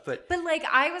celebrity crush, but like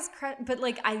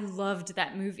I loved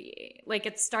that movie. Like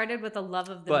it started with a love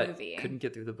of the movie. Couldn't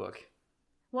get through the book.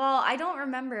 Well, I don't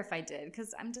remember if I did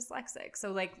because I'm dyslexic.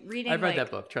 So like reading. I've read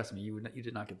that book. Trust me, you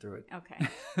did not get through it. Okay.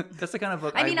 That's the kind of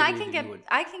book. I mean, I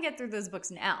can get through those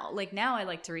books now. Like now, I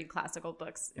like to read classical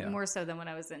books more so than when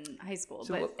I was in high school.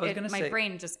 So but my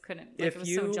brain just couldn't. Like, it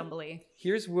was so jumbly.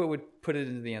 Here's what would put it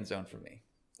into the end zone for me,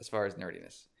 as far as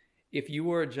nerdiness. If you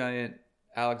were a giant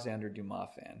Alexander Dumas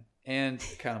fan and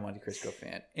a Count of Monte Cristo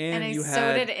fan, and you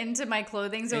sewed it into my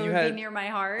clothing so it would be near my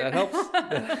heart. That helps.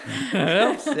 That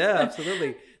helps. Yeah,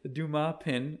 absolutely. The Dumas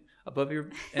pin above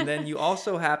your, and then you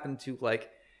also happen to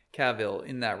like Cavill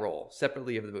in that role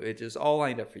separately of the movie. It's just all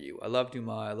lined up for you. I love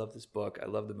Dumas. I love this book. I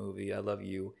love the movie. I love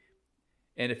you.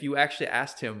 And if you actually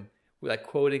asked him, like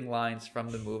quoting lines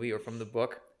from the movie or from the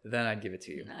book, then I'd give it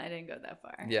to you. No, I didn't go that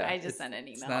far. Yeah, I just sent an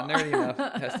email. It's not nerdy enough.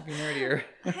 It has to be nerdier.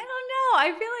 I don't know.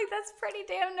 I feel like that's pretty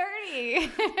damn nerdy.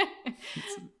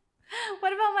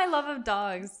 What about my love of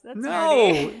dogs? That's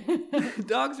nerdy.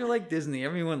 Dogs are like Disney.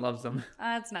 Everyone loves them.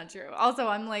 That's not true. Also,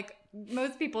 I'm like,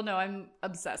 most people know I'm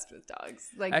obsessed with dogs.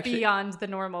 Like actually, beyond the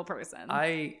normal person.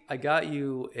 I got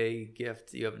you a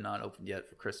gift you have not opened yet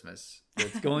for Christmas.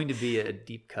 It's going to be a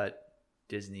deep cut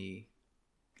Disney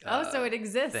so it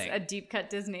exists, thing. A deep cut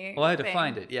Disney Well, I had to thing.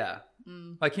 find it, yeah.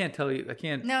 I can't tell you. I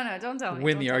can't No, don't tell me.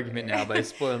 win don't the tell argument me. now by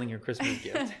spoiling your Christmas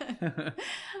gift.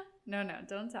 No,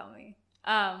 don't tell me.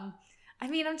 I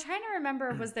mean, I'm trying to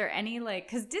remember, was there any like,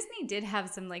 because Disney did have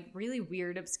some like really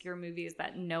weird, obscure movies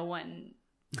that no one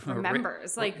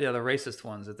remembers. Like, yeah, the racist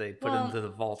ones that they put into the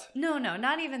vault. No,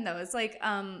 not even those. Like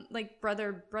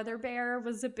Brother Bear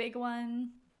was a big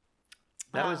one.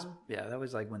 That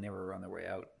was like when they were on their way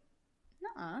out.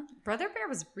 Nuh-uh. Brother Bear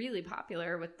was really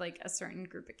popular with like a certain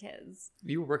group of kids.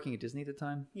 You were working at Disney at the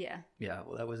time? Yeah. Yeah,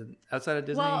 well, that wasn't outside of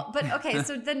Disney. Well, but okay,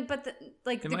 so then,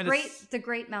 the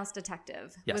Great Mouse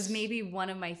Detective was maybe one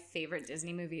of my favorite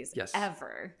Disney movies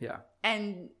ever. Yeah.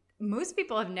 And most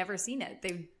people have never seen it.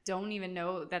 They don't even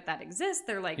know that exists.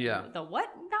 They're like, the what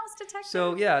Mouse Detective?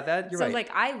 So yeah, you're right. So like,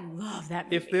 I love that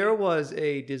movie. If there was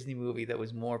a Disney movie that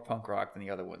was more punk rock than the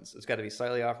other ones, it's got to be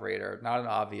slightly off radar, not an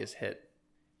obvious hit.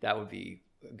 That would be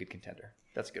a good contender.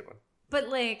 That's a good one. But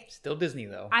like, still Disney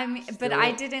though. But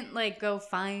I didn't like go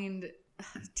find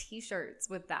T-shirts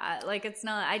with that. Like, it's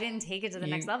not. I didn't take it to the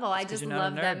next level. I just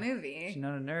love that movie. You're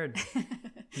not a nerd.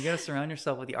 You got to surround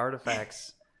yourself with the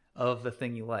artifacts of the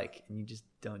thing you like, and you just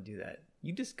don't do that.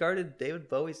 You discarded David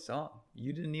Bowie's song.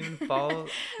 You didn't even follow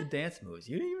the dance moves.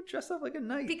 You didn't even dress up like a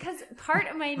knight. Because part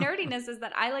of my nerdiness is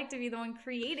that I like to be the one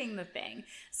creating the thing.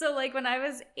 So like when I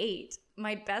was 8,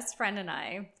 my best friend and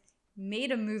I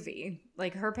made a movie.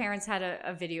 Like her parents had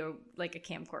a video, like a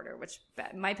camcorder, which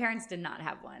my parents did not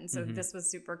have one. So this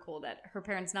was super cool that her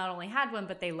parents not only had one,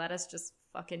 but they let us just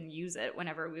fucking use it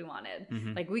whenever we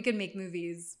wanted. Like we could make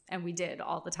movies, and we did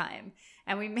all the time.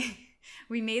 And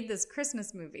we made this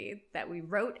Christmas movie that we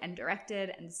wrote and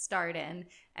directed and starred in,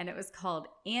 and it was called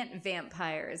Ant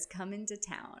Vampires Come Into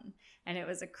Town. And it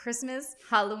was a Christmas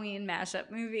Halloween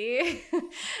mashup movie.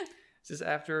 Is this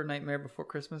after Nightmare Before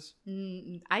Christmas?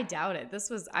 I doubt it.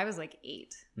 I was like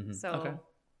 8. So okay.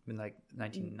 In like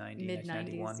 1990, mid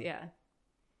 1991. 90s, yeah.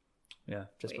 Yeah,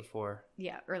 just before.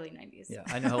 Yeah, early 90s. Yeah,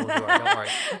 I know how old you are. Don't worry.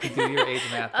 You can do your age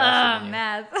math faster than you.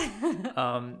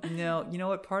 Math. Now, you know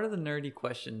what? Part of the nerdy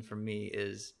question for me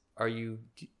is, are you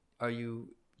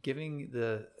giving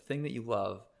the thing that you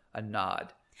love a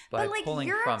nod by but like pulling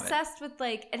you're from obsessed with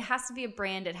like it has to be a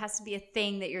brand, it has to be a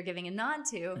thing that you're giving a nod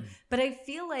to. But I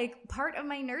feel like part of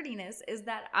my nerdiness is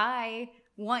that I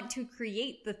want to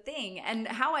create the thing, and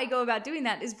how I go about doing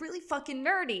that is really fucking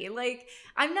nerdy. Like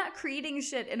I'm not creating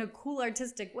shit in a cool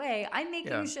artistic way. I'm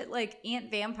making shit like Ant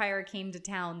Vampire Came to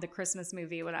Town, the Christmas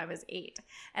movie, when I was 8,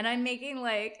 and I'm making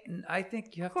like I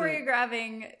think you have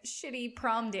choreographing shitty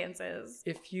prom dances.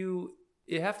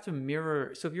 You have to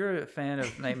mirror. So if you're a fan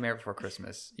of Nightmare Before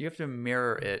Christmas, you have to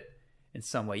mirror it in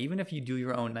some way. Even if you do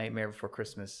your own Nightmare Before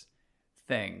Christmas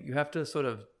thing, you have to sort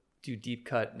of do deep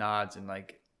cut nods, and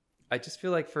like I just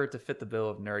feel like for it to fit the bill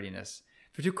of nerdiness,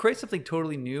 for to create something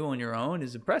totally new on your own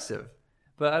is impressive,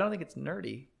 but I don't think it's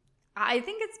nerdy. I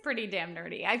think it's pretty damn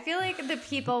nerdy. I feel like the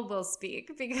people will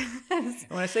speak because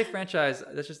when I say franchise,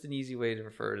 that's just an easy way to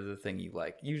refer to the thing you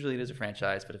like. Usually it is a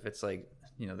franchise, but if it's like,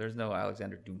 there's no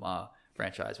Alexander Dumas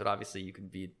franchise, but obviously you can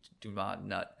be a Dumas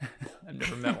nut. I've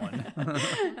never met one.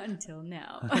 Until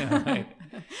now. Yeah, right.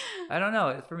 I don't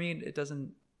know. For me, it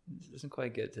doesn't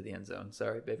quite get to the end zone.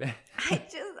 Sorry, baby.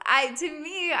 To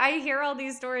me, I hear all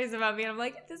these stories about me and I'm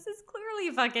like, this is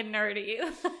clearly fucking nerdy.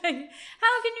 Like,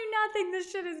 how can you not think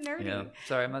this shit is nerdy? Yeah.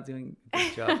 Sorry, I'm not doing a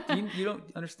good job. You don't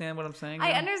understand what I'm saying?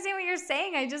 I understand what you're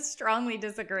saying. I just strongly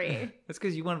disagree. That's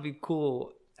because you want to be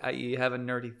cool. You have a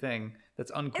nerdy thing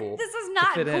that's uncool. This is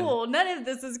not cool. None of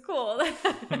this is cool.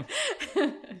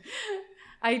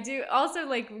 I do also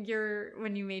like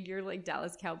when you made your like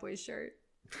Dallas Cowboys shirt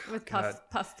with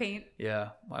puff paint. Yeah,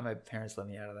 why my parents let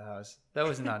me out of the house. That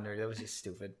was not nerdy. That was just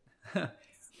stupid.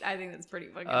 I think that's pretty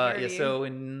fucking nerdy. Yeah. So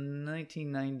in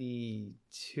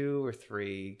 1992 or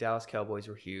 3, Dallas Cowboys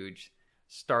were huge.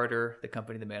 Starter, the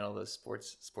company that made all those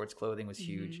sports clothing, was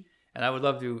huge. And I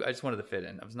just wanted to fit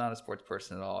in. I was not a sports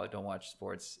person at all. I don't watch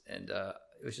sports. And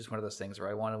it was just one of those things where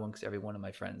I wanted one because every one of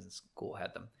my friends in school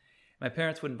had them. My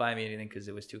parents wouldn't buy me anything because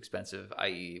it was too expensive,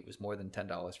 i.e. it was more than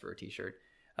 $10 for a t-shirt.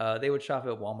 They would shop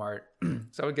at Walmart.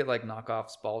 So I would get like knockoff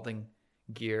Spalding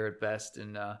gear at best.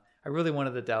 And I really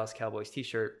wanted the Dallas Cowboys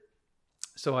t-shirt.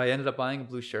 So I ended up buying a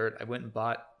blue shirt. I went and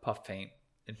bought puff paint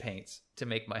and paints to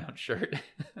make my own shirt.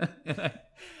 And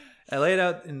I laid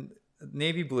out in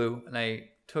navy blue, and I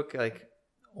took like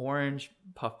orange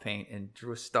puff paint and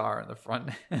drew a star on the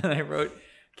front. And I wrote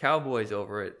Cowboys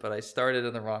over it, but I started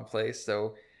in the wrong place.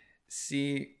 So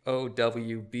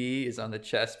COWB is on the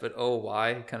chest, but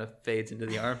OY kind of fades into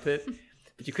the armpit.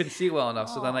 But you couldn't see it well enough.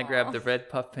 So then I grabbed the red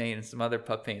puff paint and some other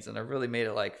puff paints, and I really made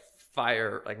it like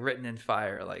fire, like written in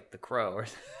fire, like the Crow or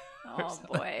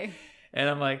boy. And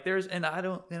I'm like, and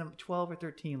I'm 12 or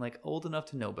 13, like old enough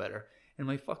to know better. And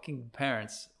my fucking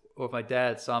parents or my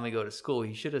dad saw me go to school.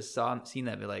 He should have seen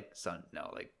that and be like, son, no,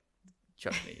 like,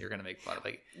 trust me, you're going to make fun of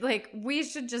it. Like, we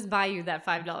should just buy you that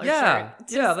 $5 shirt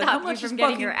to stop like, how much you is from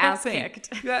getting your fucking ass puff paint?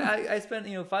 kicked. Yeah, I spent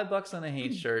 $5 on a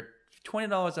Hanes shirt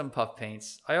 $20 on puff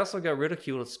paints. I also got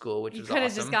ridiculed at school, which You is could have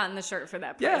awesome. just gotten the shirt for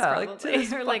that price, Yeah, probably. like, to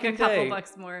this or like a fucking couple day.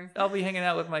 bucks more. I'll be hanging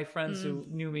out with my friends who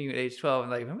knew me at age 12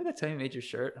 and like, remember that time you made your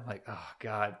shirt? I'm like, oh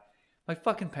God. My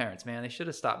fucking parents, man, they should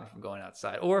have stopped me from going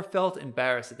outside or felt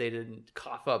embarrassed that they didn't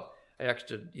cough up an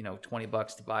extra,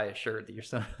 $20 to buy a shirt that your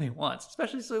son really wants,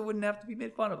 especially so it wouldn't have to be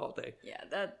made fun of all day. Yeah,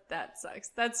 that sucks.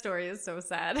 That story is so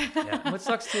sad. Yeah. And what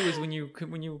sucks too is when you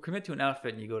commit to an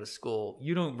outfit and you go to school,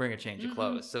 you don't bring a change of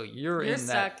clothes, so you're in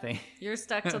stuck. that thing. You're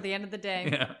stuck till the end of the day.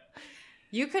 Yeah.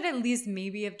 You could at least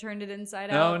maybe have turned it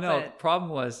inside No, out. no. But The problem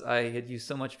was I had used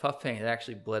so much puff paint it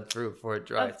actually bled through before it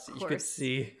dried. Of So you could course.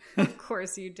 see. of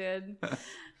course you did.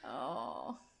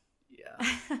 Oh.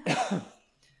 Yeah.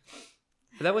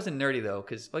 But that wasn't nerdy though,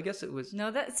 because I guess it was.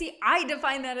 No, I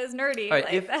define that as nerdy. All right,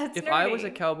 Like, if that's if nerdy. I was a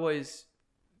Cowboys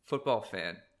football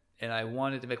fan and I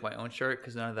wanted to make my own shirt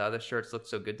because none of the other shirts looked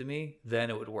so good to me, then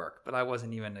it would work. But I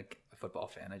wasn't even a football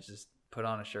fan. I just put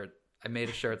on a shirt. I made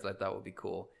a shirt that I thought would be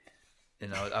cool.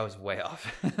 I was way off.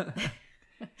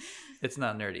 It's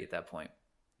not nerdy at that point.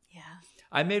 Yeah.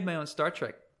 I made my own Star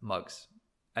Trek mugs.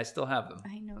 I still have them.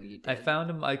 I know you did. I found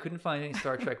them. I couldn't find any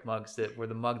Star Trek mugs that were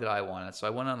the mug that I wanted. So I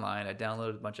went online. I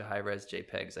downloaded a bunch of high-res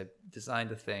JPEGs. I designed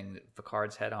the thing,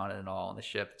 Picard's head on it and all on the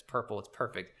ship. It's purple. It's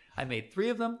perfect. I made 3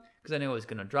 of them because I knew I was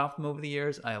going to drop them over the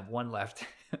years. I have 1 left.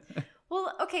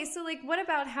 Well, okay, so like what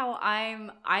about how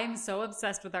I'm so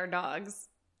obsessed with our dogs.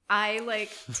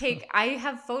 I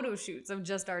have photo shoots of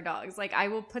just our dogs. Like I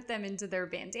will put them into their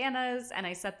bandanas and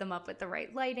I set them up with the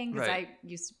right lighting because Right. I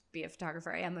used to be a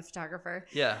photographer. I am a photographer.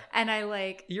 Yeah. And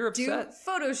I You're do upset.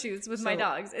 photo shoots with my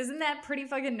dogs. Isn't that pretty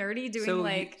fucking nerdy doing So let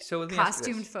me ask you this.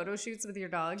 costumed photo shoots with your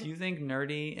dog? Do you think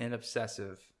nerdy and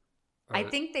obsessive are I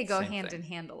think they go the same hand thing? in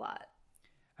hand a lot.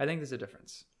 I think there's a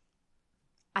difference.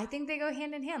 I think they go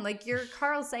hand in hand. Like your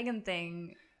Carl Sagan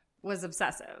thing was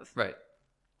obsessive. Right.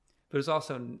 But it's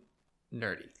also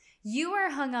nerdy. You are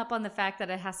hung up on the fact that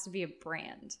it has to be a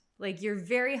brand. Like you're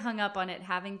very hung up on it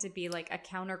having to be like a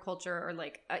counterculture or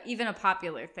like even a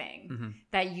popular thing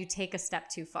that you take a step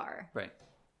too far. Right.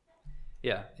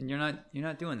 Yeah, and you're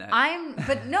not doing that. I'm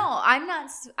not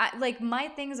like my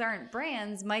things aren't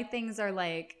brands. My things are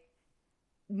like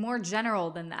more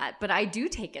general than that, but I do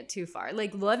take it too far.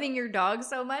 Like loving your dog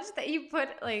so much that you put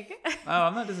like Oh,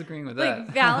 I'm not disagreeing with that.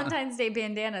 like Valentine's Day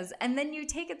bandanas, and then you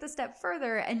take it the step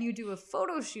further and you do a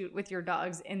photo shoot with your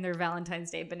dogs in their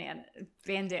Valentine's Day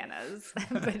bandanas.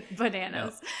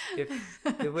 Bananas. No.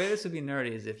 If the way this would be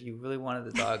nerdy is if you really wanted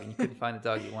the dog and you couldn't find the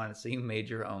dog you wanted, so you made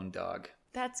your own dog.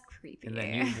 That's creepy. And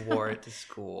then you wore it to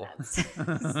school.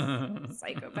 That's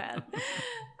psychopath.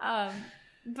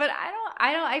 But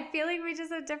I feel like we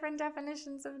just have different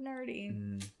definitions of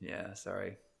nerdy. Yeah,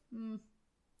 sorry.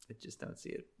 I just don't see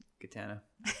it. Katana.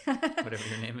 Whatever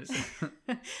your name is.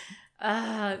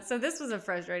 So this was a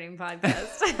frustrating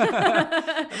podcast.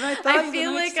 I I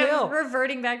feel like I'm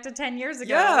reverting back to 10 years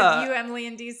ago with you, Emily,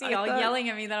 and DC, all yelling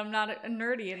at me that I'm not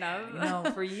nerdy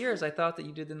enough. For years I thought that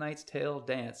you did the Knight's Tale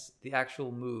dance, the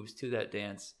actual moves to that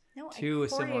dance, to I a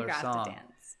similar choreographed song. a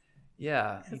dance.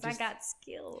 Yeah. Because I got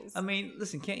skills. I mean,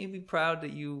 listen, can't you be proud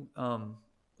that you,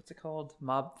 what's it called?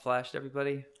 Mob flashed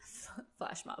everybody?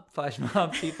 Flash mob. Flash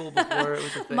mob people before it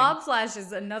was a thing? Mob flash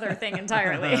is another thing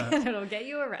entirely, and it'll get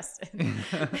you arrested.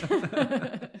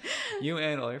 You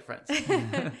and all your friends.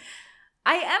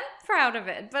 I am proud of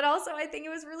it, but also I think it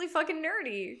was really fucking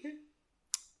nerdy.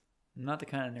 Not the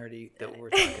kind of nerdy that we're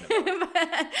talking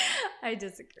about. I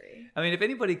disagree. I mean, if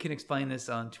anybody can explain this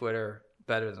on Twitter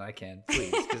better than I can,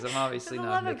 please, because I'm obviously For the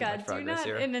not love of making God, much do progress not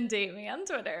here. inundate me on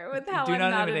Twitter with how Do I'm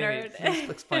not not a intimidate nerd. me. Please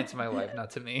explain to my wife,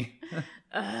 not to me.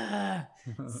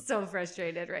 So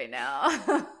frustrated right now.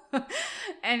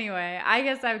 Anyway, I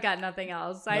guess I've got nothing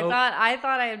else. Nope. I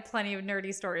thought I had plenty of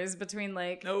nerdy stories between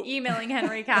like emailing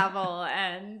Henry Cavill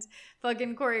and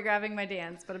fucking choreographing my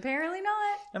dance, but apparently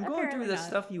not. I'm going through the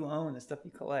stuff you own, the stuff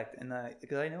you collect, and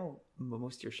because I know what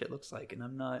most of your shit looks like, and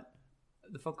I'm not.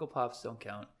 The Funko Pops don't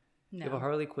count. No. You have a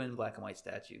Harley Quinn black and white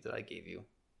statue that I gave you,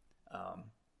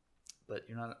 but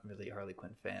you're not really a Harley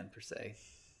Quinn fan per se.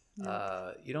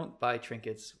 Nope. You don't buy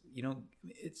trinkets.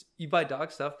 You buy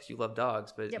dog stuff because you love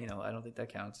dogs, but I don't think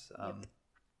that counts.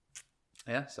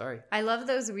 Yeah, sorry. I love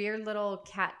those weird little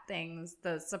cat things,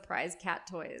 the surprise cat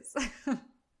toys.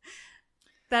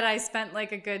 That I spent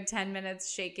like a good 10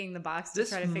 minutes shaking the box to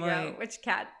try to figure out which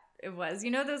cat it was.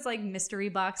 You know those like mystery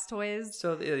box toys?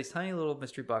 So these tiny little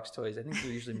mystery box toys, I think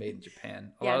they're usually made in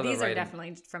Japan. These are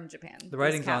definitely from Japan. The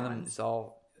writing's on them. It's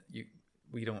all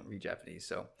we don't read Japanese,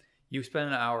 so you spend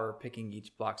an hour picking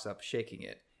each box up, shaking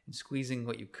it, and squeezing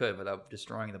what you could without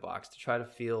destroying the box to try to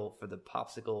feel for the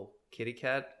popsicle kitty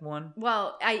cat one.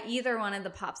 Well, I either wanted the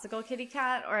popsicle kitty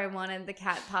cat or I wanted the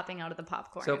cat popping out of the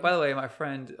popcorn. So, by the way, my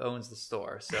friend owns the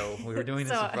store, so we were doing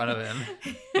this in front of him,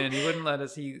 and he wouldn't let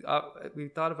us. We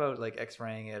thought about like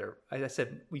X-raying it, or I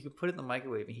said we could put it in the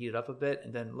microwave and heat it up a bit,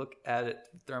 and then look at it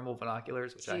with thermal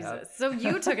binoculars, which I have. So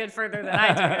you took it further than I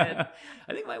took it.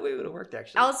 I think my way would have worked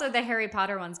actually. Also, the Harry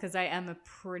Potter ones, because I am a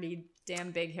pretty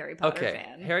damn big Harry Potter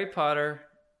fan. Harry Potter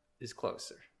is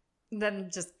closer than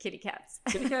just kitty cats.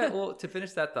 Kitty cat. Well, to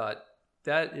finish that thought,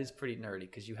 that is pretty nerdy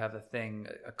because you have a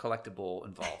collectible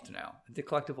involved now. The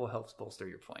collectible helps bolster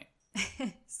your point.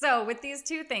 So with these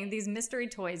two things, these mystery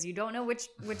toys, you don't know which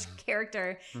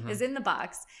character is in the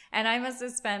box. And I must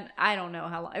have spent, I don't know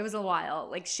how long, it was a while,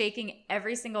 like shaking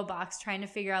every single box trying to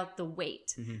figure out the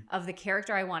weight of the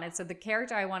character I wanted. So the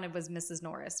character I wanted was Mrs.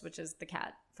 Norris, which is the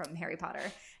cat from Harry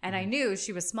Potter. And I knew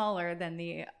she was smaller than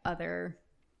the other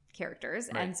characters.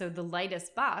 Right. And so the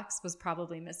lightest box was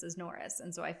probably Mrs. Norris.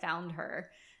 And so I found her.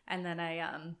 And then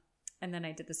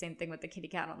I did the same thing with the kitty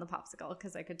cat on the popsicle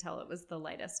because I could tell it was the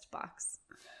lightest box.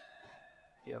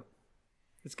 Yep.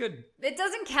 It's good. It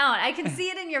doesn't count. I can see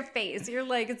it in your face. You're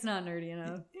like, it's not nerdy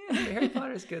enough. Yeah, Harry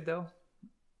Potter is good though.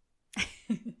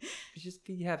 Just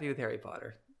be happy with Harry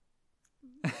Potter.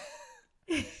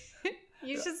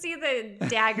 You should see the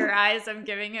dagger eyes I'm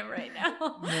giving him right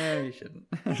now. No, you shouldn't.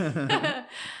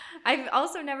 I've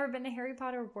also never been to Harry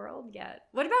Potter World yet.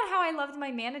 What about how I loved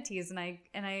my manatees and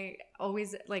I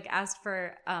always like asked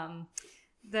for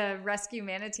the rescue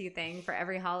manatee thing for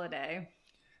every holiday.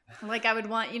 Like I would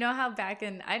want, you know how back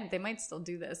in, they might still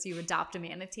do this. You adopt a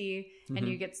manatee and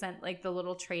you get sent like the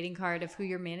little trading card of who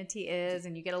your manatee is,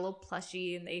 and you get a little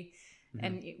plushie, and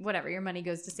and whatever, your money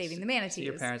goes to saving the manatees. So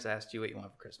your parents asked you what you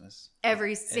want for Christmas.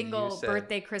 Every single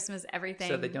birthday, Christmas, everything.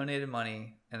 So they donated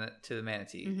money to the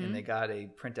manatee, and they got a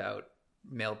printout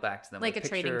mailed back to them, like a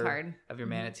trading card of your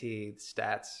manatee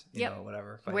stats, you know,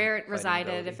 whatever, where it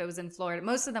resided, if it was in Florida.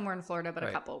 Most of them were in Florida, but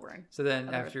a couple were in so then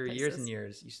after years and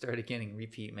years you started getting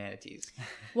repeat manatees.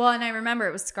 Well, and I remember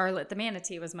it was Scarlet the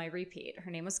manatee was my repeat. Her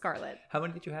name was Scarlet. How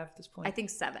many did you have at this point? I think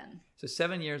 7. So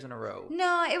 7 years in a row.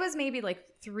 No, it was maybe like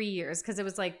 3 years because it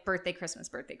was like birthday, Christmas,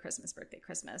 birthday, Christmas, birthday,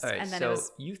 Christmas. All right, and then so it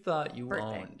was you thought you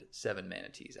owned 7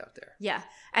 manatees out there. Yeah.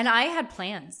 And I had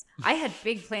plans. I had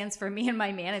big plans for me and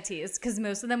my manatees because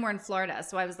most of them were in Florida.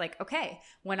 So I was like, okay,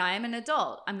 when I am an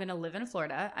adult, I'm going to live in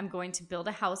Florida. I'm going to build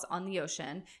a house on the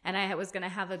ocean. And I was going to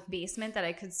have a basement that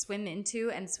I could swim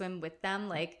into and swim with them.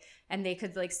 Like, and they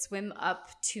could like swim up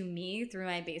to me through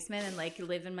my basement and like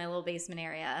live in my little basement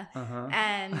area.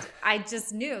 And I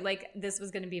just knew like this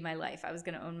was going to be my life. I was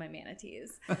going to own my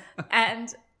manatees.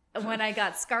 And when I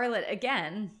got Scarlet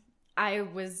again, I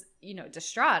was,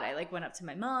 distraught. I like went up to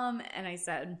my mom and I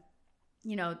said,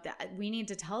 we need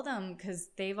to tell them because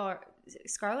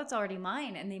Scarlet's already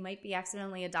mine and they might be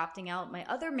accidentally adopting out my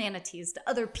other manatees to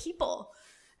other people.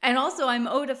 And also I'm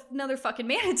owed another fucking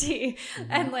manatee.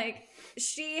 And like,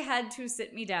 she had to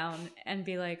sit me down and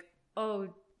be like, oh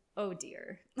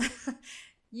dear,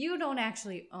 you don't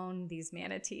actually own these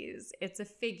manatees. It's a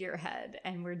figurehead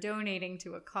and we're donating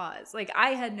to a cause. Like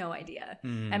I had no idea.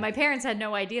 And my parents had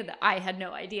no idea that I had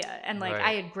no idea. And like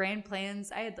I had grand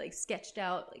plans. I had like sketched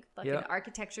out like fucking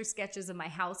architecture sketches of my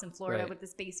house in Florida with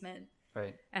this basement.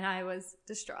 Right. And I was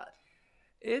distraught.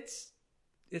 It's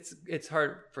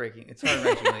heartbreaking. It's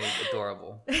heart-wrenchingly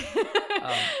adorable.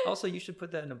 Also, you should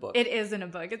put that in a book. It is in a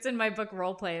book. It's in my book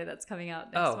Roleplay that's coming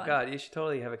out next month. Oh, God. You should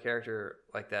totally have a character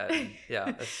like that. And, yeah,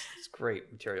 it's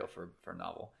great material for a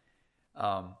novel.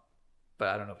 But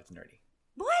I don't know if it's nerdy.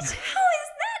 What? How is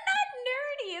that not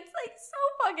nerdy? It's like so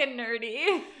fucking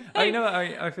nerdy.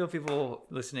 I feel people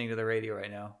listening to the radio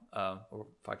right now, or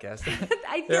podcast.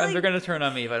 They're going to turn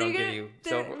on me if I don't give you.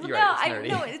 So you're right, it's nerdy.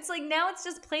 No, it's like now it's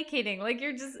just placating. Like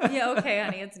you're just, okay,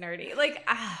 honey, it's nerdy. Like,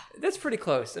 That's pretty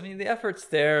close. I mean, the effort's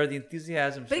there, the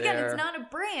enthusiasm's there. But again, it's not a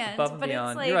brand. Above and but beyond.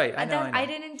 It's like, you're right. I know. I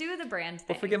didn't do the brand thing.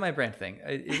 Well, forget my brand thing.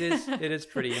 It is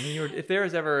pretty. I mean, if there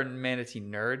is ever a manatee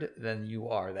nerd, then you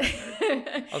are that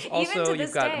nerd. Also,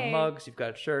 you've got mugs, you've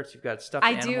got shirts, you've got stuffed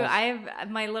animals. I do. I have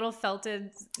my little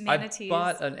felted manatees. I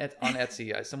bought on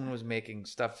Etsy. Someone was making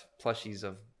stuffed plushies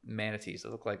of manatees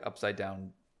that look like upside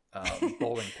down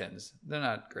bowling pins. They're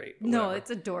not great. No, it's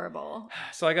adorable.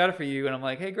 So I got it for you, and I'm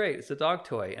like, hey, great, it's a dog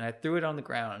toy. And I threw it on the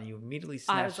ground, and you immediately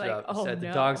snatched it up and said,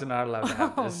 the dogs are not allowed to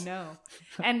have this. Oh, no.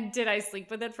 And did I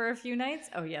sleep with it for a few nights?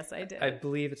 Oh, yes, I did. I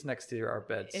believe it's next to our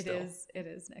bed still. It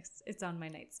is next. It's on my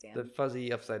nightstand. The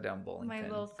fuzzy upside down bowling pin. My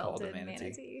little felted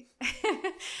manatee.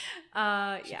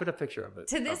 She put a picture of it.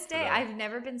 To this day, I've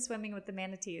never been swimming with the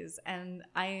manatees, and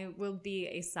I will be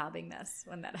a sobbing mess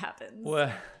when that happens.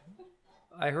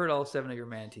 I heard all 7 of your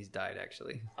manatees died,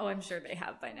 actually. Oh, I'm sure they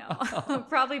have by now.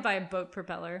 Probably by a boat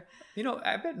propeller.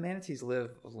 I bet manatees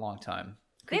live a long time.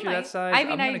 They Creature might. that size, I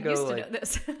mean, I I'm gonna used go, to know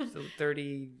this.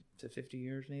 30 to 50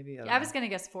 years, maybe. I was going to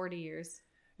guess 40 years.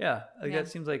 Yeah, that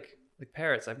seems like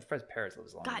parrots. I'm surprised parrots live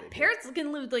as long as they do. Parrots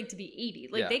can live to be 80.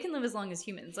 Yeah. They can live as long as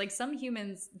humans. Some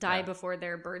humans die before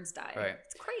their birds die. Right.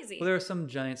 It's crazy. Well, there are some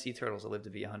giant sea turtles that live to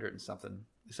be 100 and something.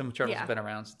 Some turtles have been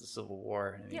around since the Civil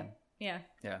War. I mean, Yeah.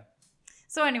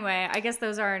 So anyway, I guess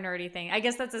those are our nerdy thing. I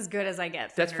guess that's as good as I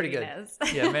get for that's pretty good.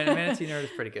 Yeah, Manatee Nerd is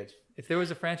pretty good. If there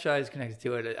was a franchise connected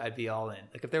to it, I'd be all in.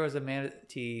 If there was a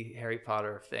Manatee Harry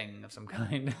Potter thing of some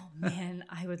kind. Oh, man,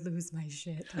 I would lose my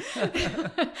shit.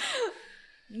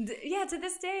 Yeah, to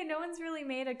this day, no one's really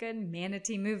made a good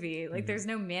manatee movie. There's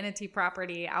no manatee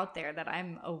property out there that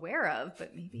I'm aware of,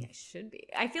 but maybe I should be.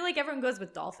 I feel like everyone goes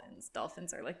with dolphins.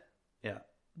 Dolphins are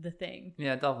the thing.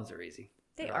 Yeah, dolphins are easy.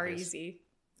 They are easy.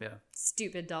 Yeah.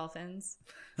 Stupid dolphins.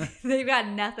 They've got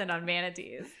nothing on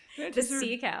manatees. The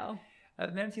sea cow.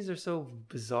 Manatees are so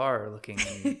bizarre looking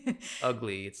and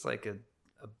ugly. It's like a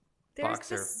There's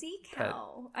boxer the sea pet.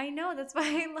 cow. I know. That's why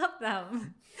I love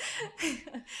them.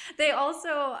 They also,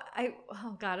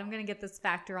 oh God, I'm going to get this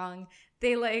fact wrong.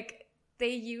 They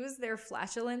use their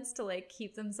flatulence to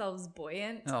keep themselves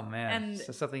buoyant. Oh man. And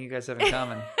so something you guys have in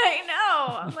common. I know.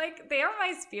 I'm they are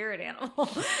my spirit animal.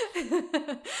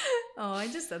 Oh, I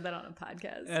just said that on a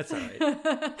podcast. That's all right.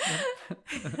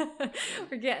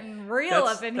 We're getting real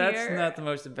up in here. That's not the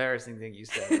most embarrassing thing you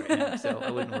said right now, so I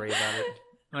wouldn't worry about it.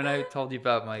 When I told you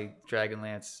about my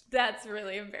Dragonlance that's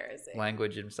really embarrassing.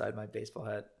 language inside my baseball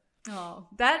hat. Oh,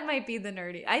 that might be the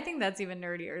nerdy. I think that's even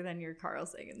nerdier than your Carl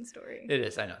Sagan story. It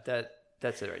is. I know.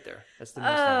 That's it right there. That's the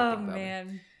most nerdy thing about man.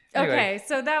 me. Anyway. Okay,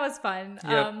 so that was fun.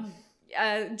 Yep.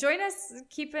 Join us.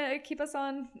 Keep us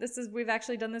on. We've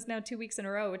actually done this now 2 weeks in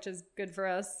a row, which is good for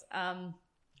us.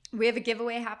 We have a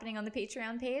giveaway happening on the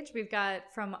Patreon page. We've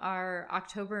got from our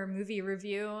October movie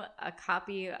review a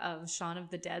copy of Shaun of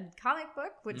the Dead comic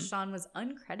book, which Shaun was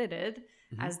uncredited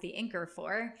as the inker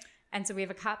for. And so we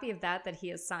have a copy of that he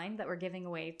has signed that we're giving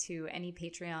away to any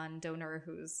Patreon donor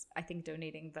who's, I think,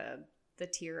 donating the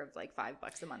tier of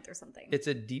 $5 a month or something. It's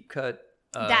a deep cut.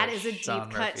 That is a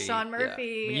deep cut Sean Murphy.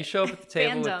 Yeah. When you show up at the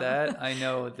table fandom. with that, I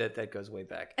know that goes way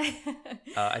back.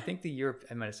 I think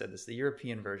I might have said this. The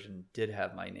European version did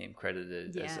have my name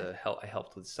credited as I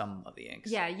helped with some of the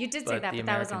inks. Yeah, you did say that, but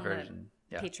that was on version,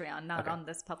 the Patreon, not on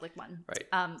this public one. Right.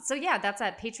 So yeah, that's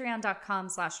at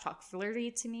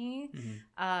patreon.com/talkflirty to me.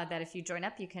 That if you join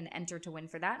up, you can enter to win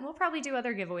for that. And we'll probably do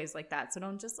other giveaways like that. So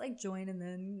don't just join and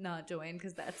then not join,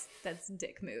 because that's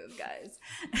dick move, guys.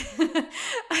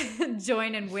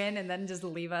 Join and win and then just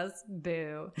leave us.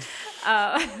 Boo.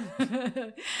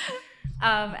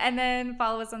 And then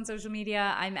follow us on social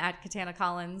media. I'm at Katana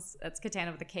Collins. That's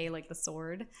Katana with a K, like the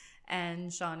sword.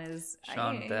 And Sean is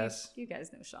Sean Bess. You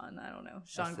guys know Sean. I don't know.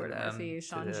 Sean That's Gordon the M Murphy.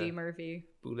 Sean to G. the- Murphy.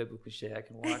 Boule boucouché, I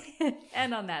can walk.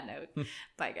 And on that note,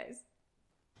 bye guys.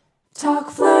 Talk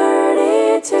Flirty.